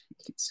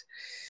 Jeez.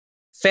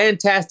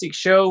 Fantastic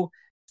show,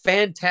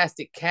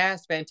 fantastic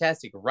cast,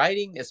 fantastic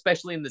writing,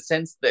 especially in the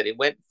sense that it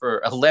went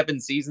for 11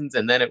 seasons,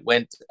 and then it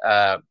went,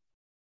 and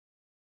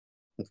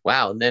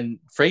then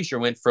Frasier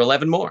went for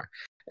 11 more.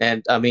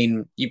 And I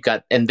mean,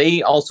 and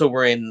they also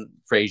were in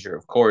Frasier,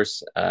 of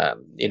course, at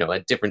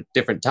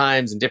different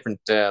times and different,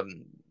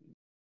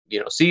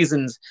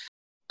 seasons.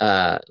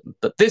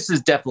 But this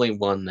is definitely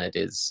one that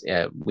is,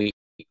 we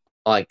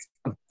like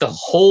the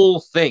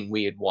whole thing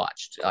we had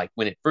watched, like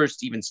when it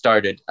first even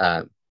started,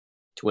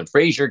 to when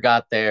Frasier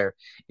got there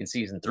in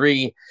season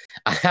 3.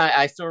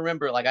 I still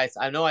remember, like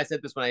I know I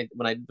said this when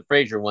I did the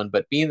Frasier one,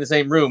 but being in the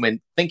same room and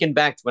thinking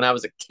back to when I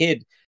was a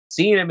kid,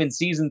 seeing him in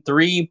season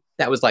 3,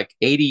 that was like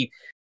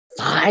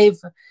 85.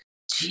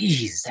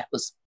 Jeez, that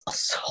was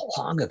so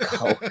long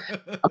ago.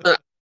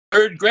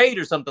 Third grade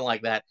or something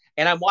like that.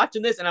 And I'm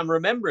watching this and I'm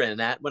remembering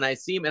that when I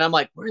see him, and I'm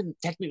like, we're in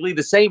technically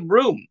the same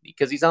room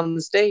because he's on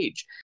the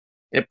stage.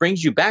 And it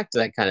brings you back to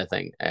that kind of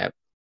thing.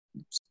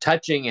 It's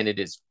touching, and it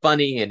is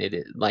funny, and it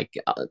is like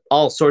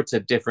all sorts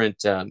of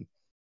different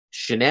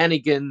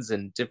shenanigans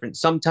and different,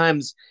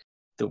 sometimes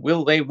the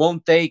will they,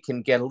 won't they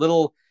can get a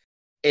little,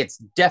 it's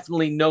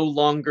definitely no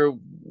longer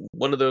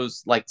one of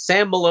those like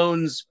Sam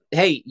Malone's,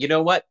 hey, you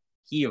know what?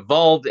 He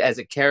evolved as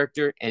a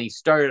character, and he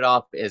started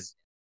off as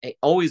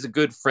always a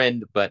good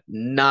friend, but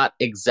not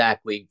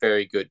exactly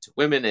very good to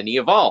women, and he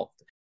evolved.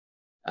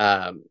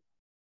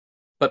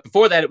 But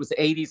before that, it was the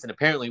 80s, and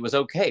apparently it was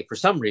okay for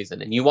some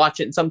reason. And you watch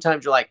it, and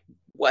sometimes you're like,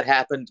 what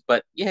happened?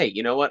 But yeah,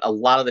 you know what? A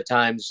lot of the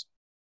times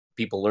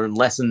people learn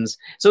lessons.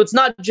 So it's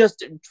not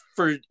just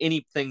for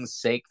anything's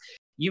sake.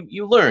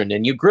 You learn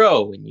and you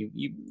grow, and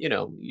you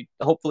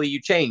hopefully you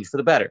change for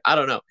the better. I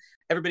don't know.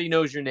 Everybody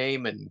knows your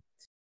name,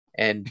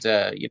 and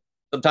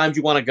sometimes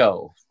you want to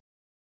go.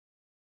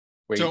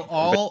 So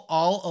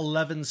all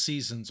 11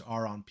 seasons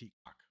are on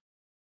Peacock.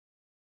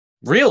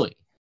 Really?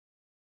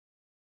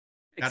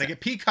 Gotta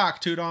get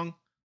Peacock, Tudong.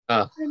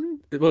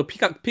 Well,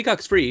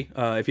 Peacock's free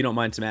if you don't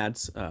mind some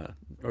ads,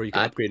 or you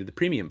can upgrade to the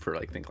premium for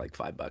like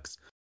 $5.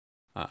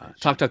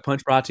 Talk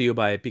Punch brought to you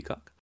by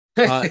Peacock.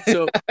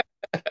 So,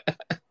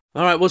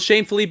 all right. Well,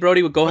 shamefully,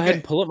 Brody would go ahead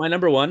and pull up my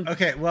number 1.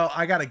 Okay. Well,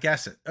 I gotta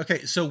guess it.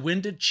 Okay. So when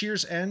did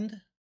Cheers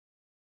end?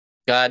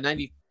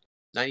 93.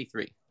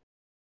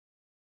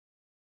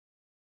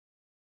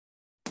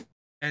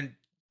 And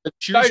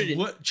Cheers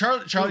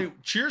Charlie,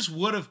 Cheers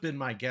would have been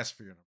my guess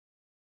for your number.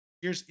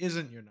 Cheers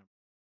isn't your number.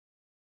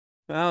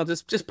 Well,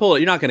 just pull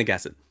it. You're not going to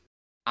guess it.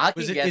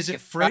 Is it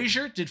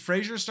Frasier? Did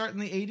Frasier start in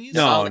the 80s?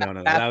 No.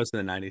 That was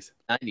in the 90s.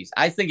 90s.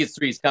 I think it's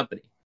Three's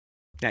Company.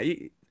 Yeah,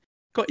 you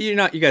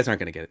guys aren't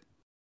going to get it.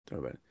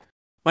 Don't worry about it.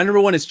 My number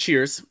 1 is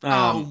Cheers.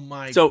 Oh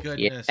my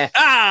goodness. Yeah.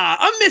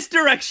 A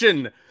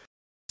misdirection.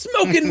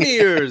 Smoke and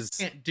mirrors.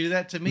 Can't do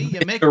that to me.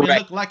 You make me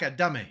look like a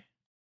dummy.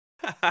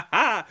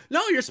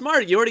 No, you're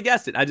smart. You already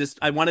guessed it.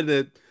 I wanted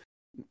to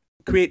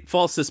create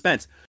false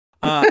suspense.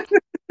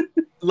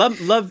 Love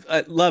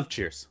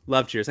Cheers.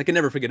 Love Cheers. I can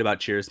never forget about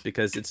Cheers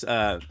because it's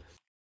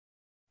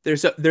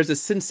there's a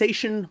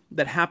sensation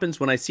that happens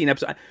when I see an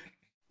episode,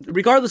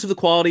 regardless of the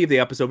quality of the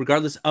episode,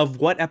 regardless of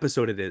what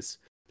episode it is.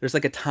 There's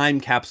like a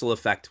time capsule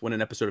effect when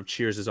an episode of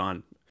Cheers is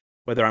on,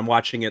 whether I'm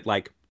watching it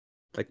like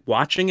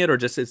watching it or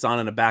just it's on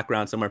in a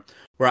background somewhere,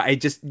 where I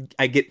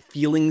get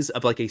feelings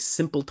of like a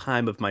simple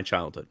time of my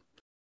childhood.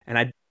 And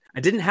I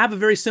didn't have a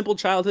very simple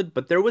childhood,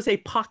 but there was a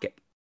pocket.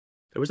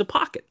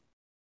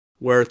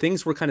 Where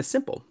things were kind of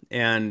simple.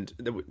 And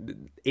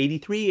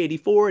 83,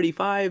 84,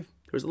 85,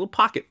 there was a little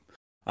pocket.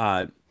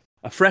 A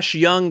fresh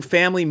young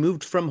family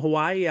moved from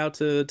Hawaii out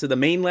to the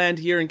mainland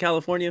here in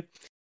California.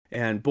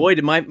 And boy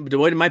did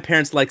my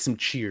parents like some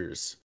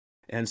Cheers.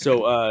 And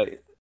so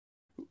it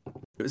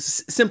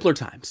was simpler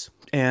times.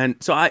 And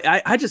so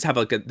I just have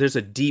there's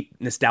a deep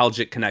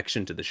nostalgic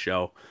connection to the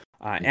show.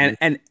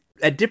 And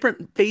at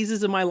different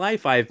phases of my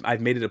life,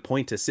 I've made it a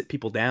point to sit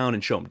people down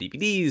and show them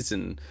DVDs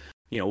and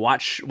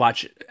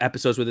watch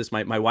episodes with this.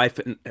 My wife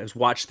has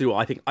watched through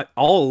I think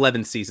all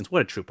 11 seasons.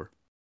 What a trooper!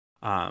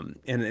 And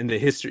in the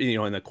history,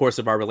 in the course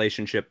of our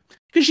relationship,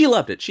 because she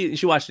loved it.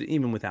 She watched it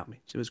even without me.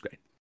 It was great.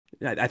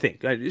 I think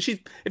if she's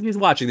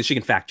watching this, she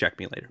can fact check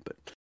me later. But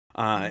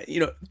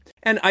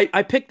and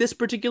I picked this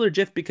particular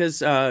GIF because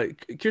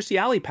Kirstie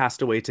Alley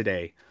passed away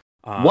today.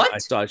 What? I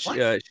saw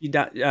she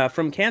died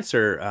from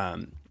cancer.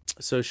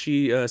 So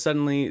she's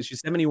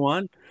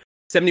 71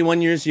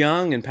 years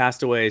young and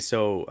passed away.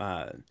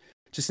 So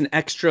just an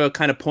extra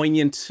kind of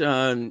poignant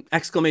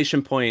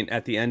exclamation point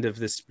at the end of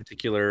this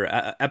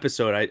particular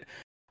episode.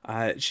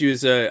 She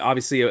was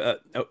obviously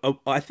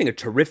I think a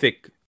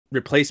terrific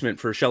replacement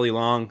for Shelley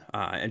Long,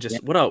 and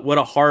just what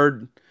a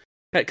hard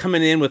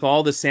coming in with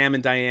all the Sam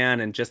and Diane,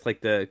 and just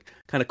like the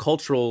kind of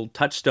cultural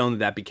touchstone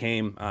that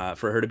became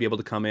for her to be able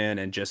to come in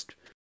and just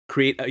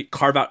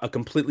carve out a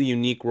completely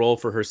unique role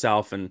for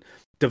herself and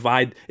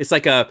divide. It's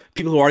like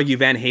people who argue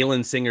Van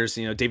Halen singers,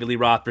 David Lee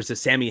Roth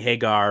versus Sammy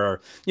Hagar,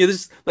 or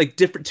there's like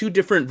two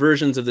different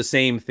versions of the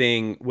same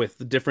thing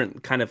with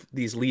different kind of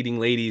these leading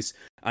ladies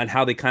on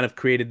how they kind of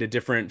created a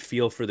different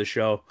feel for the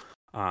show.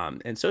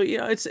 And so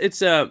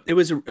it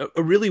was a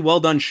really well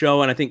done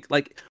show, and I think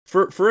like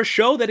for a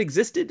show that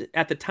existed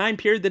at the time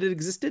period that it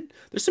existed,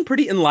 there's some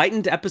pretty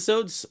enlightened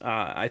episodes.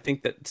 I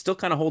think that still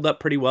kind of hold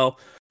up pretty well.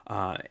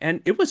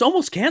 And it was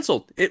almost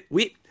canceled.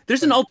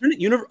 There's an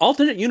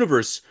alternate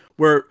universe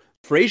where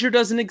Frasier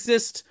doesn't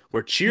exist,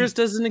 where Cheers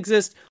doesn't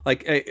exist.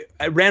 Like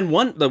I ran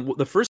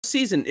the first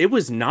season, it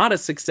was not a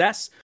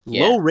success.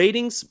 Yeah. Low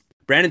ratings.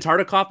 Brandon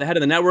Tartikoff, the head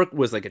of the network,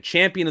 was like a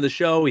champion of the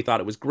show. He thought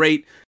it was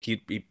great. He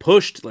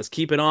pushed, let's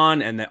keep it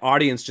on, and the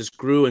audience just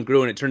grew and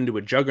grew, and it turned into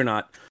a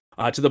juggernaut.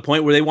 To the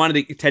point where they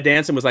wanted to, Ted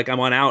Danson was like, I'm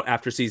on out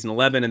after season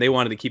 11, and they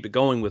wanted to keep it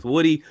going with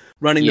Woody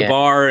running the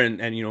bar, and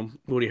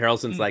Woody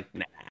Harrelson's like,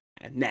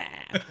 nah.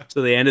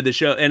 So they ended the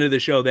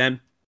show then.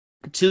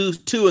 Two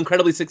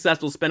incredibly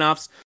successful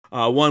spinoffs.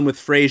 One with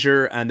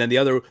Frasier, and then the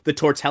other, the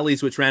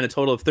Tortellis, which ran a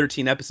total of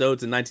 13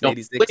 episodes in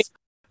 1986.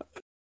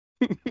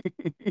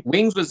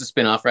 Wings was a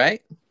spinoff,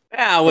 right?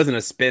 Yeah, it wasn't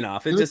a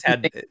spinoff. It just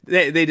had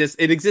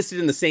it existed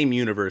in the same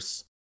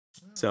universe.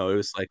 So it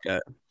was like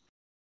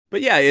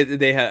but yeah,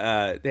 they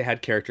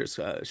had characters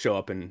show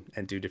up and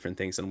do different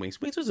things on Wings.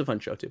 Wings was a fun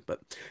show too. But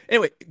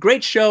anyway,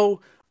 great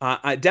show.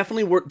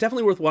 Definitely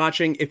worth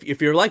watching.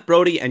 If you're like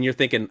Brody and you're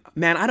thinking,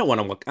 man,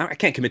 I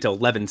can't commit to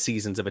 11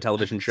 seasons of a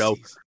television show.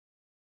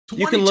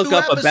 You can look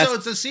up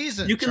episodes a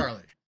season,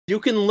 Charlie. You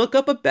can look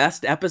up a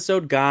best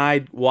episode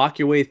guide, walk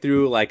your way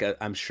through,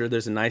 I'm sure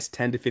there's a nice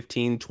 10 to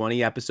 15,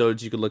 20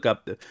 episodes. You could look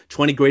up the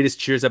 20 greatest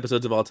Cheers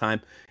episodes of all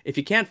time. If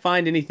you can't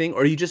find anything,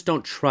 or you just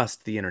don't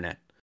trust the internet,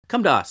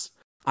 come to us.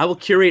 I will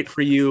curate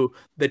for you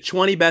the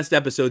 20 best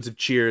episodes of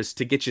Cheers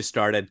to get you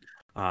started.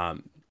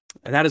 And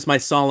that is my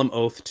solemn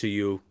oath to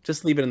you.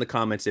 Just leave it in the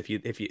comments if you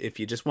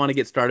just want to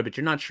get started, but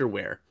you're not sure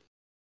where.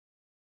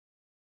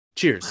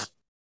 Cheers.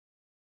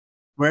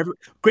 Wherever,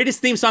 greatest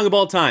theme song of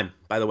all time,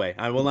 by the way.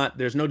 I will not.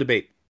 There's no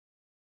debate.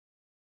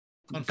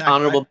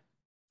 Honorable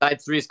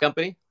besides Three's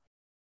Company,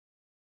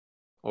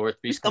 or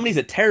Three's Company's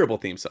a terrible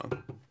theme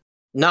song.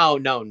 No,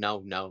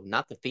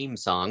 not the theme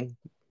song.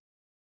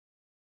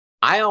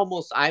 I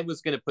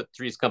was going to put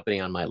Three's Company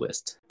on my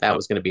list. That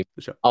was going to be.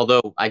 Sure.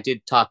 Although I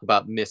did talk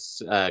about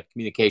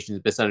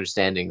miscommunications,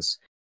 misunderstandings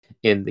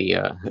in the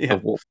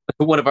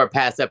one of our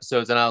past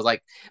episodes, and I was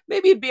like,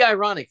 maybe it'd be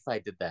ironic if I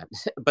did that,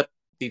 but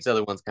these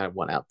other ones kind of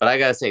won out. But I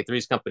gotta say,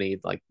 Three's Company,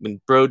 like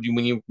when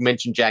you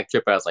mentioned Jack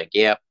Tripper, I was like,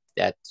 yep,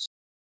 that's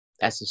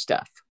the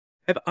stuff.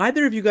 Have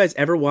either of you guys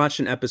ever watched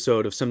an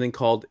episode of something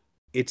called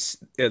It's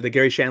the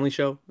Gary Shanley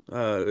Show?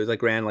 It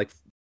was ran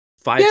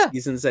 5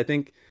 seasons, I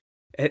think.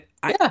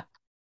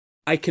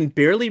 I can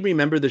barely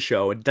remember the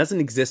show. It doesn't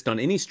exist on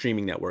any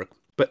streaming network,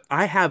 but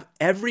I have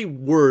every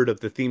word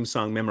of the theme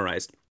song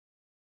memorized.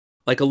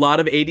 Like a lot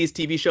of 80s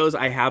TV shows,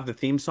 I have the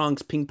theme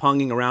songs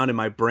ping-ponging around in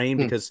my brain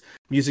because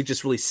music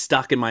just really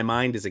stuck in my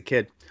mind as a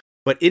kid.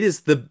 But it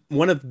is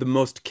one of the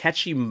most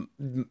catchy,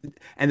 and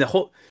the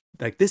whole,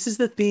 this is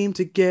the theme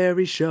to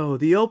Gary Show,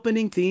 the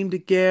opening theme to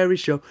Gary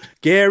Show.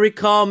 Gary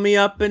called me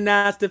up and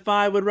asked if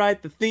I would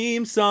write the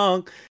theme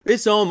song.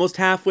 It's almost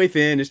halfway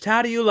finished.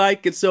 How do you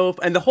like it so?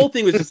 And the whole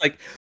thing was just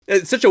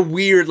it's such a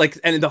weird,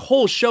 and the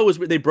whole show is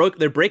they're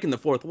breaking the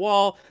fourth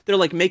wall. They're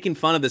making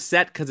fun of the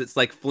set because it's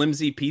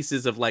flimsy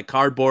pieces of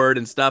cardboard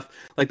and stuff.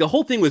 The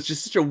whole thing was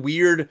just such a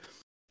weird,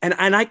 and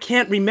I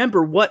can't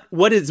remember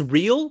what is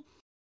real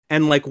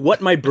and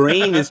what my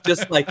brain is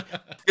just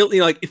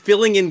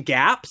filling in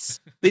gaps.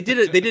 They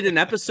did an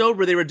episode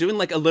where they were doing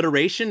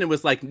alliteration. It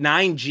was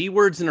 9 G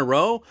words in a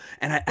row,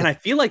 and I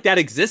feel like that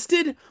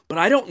existed, but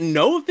I don't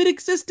know if it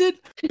existed.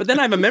 But then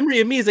I have a memory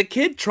of me as a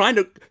kid trying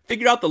to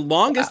figure out the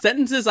longest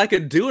sentences I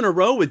could do in a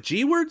row with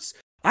G words.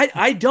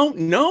 I don't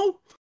know.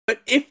 But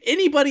if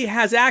anybody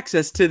has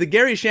access to the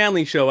Gary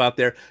Shandling show out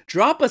there,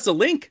 drop us a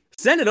link.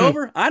 Send it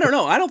over. I don't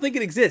know. I don't think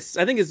it exists.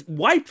 I think it's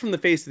wiped from the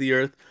face of the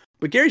earth.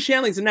 But Gary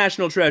Shandling's a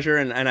national treasure,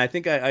 and I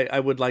think I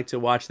would like to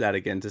watch that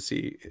again to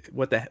see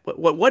what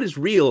is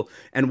real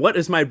and what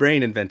is my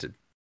brain invented.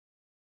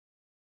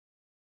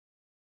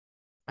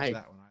 I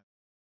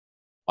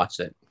watch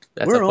that.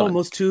 We're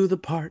almost to the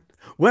part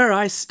where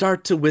I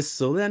start to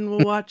whistle, and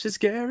we'll watch this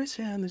Gary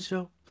Shandling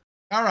show.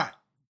 All right.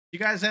 You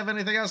guys have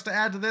anything else to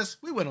add to this?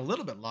 We went a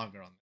little bit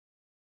longer on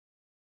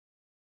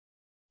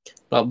this.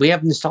 Well, we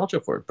have nostalgia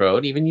for it, bro.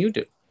 Even you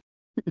do.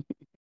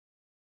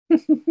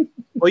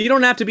 Well, you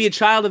don't have to be a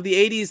child of the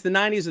 80s, the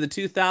 90s, or the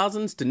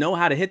 2000s to know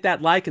how to hit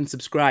that like and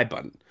subscribe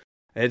button.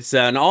 It's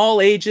an all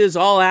ages,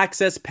 all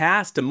access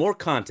pass to more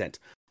content.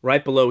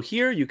 Right below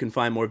here, you can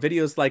find more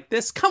videos like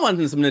this. Come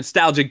on some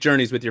nostalgic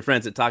journeys with your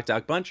friends at Talk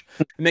Talk Bunch.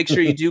 Make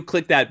sure you do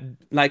click that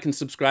like and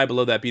subscribe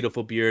below that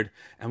beautiful beard,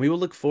 and we will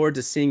look forward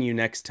to seeing you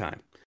next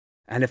time.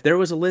 And if there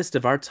was a list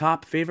of our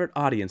top favorite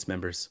audience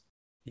members,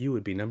 you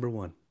would be number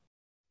one.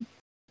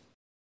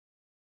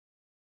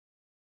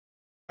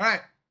 All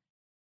right.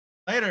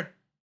 Later.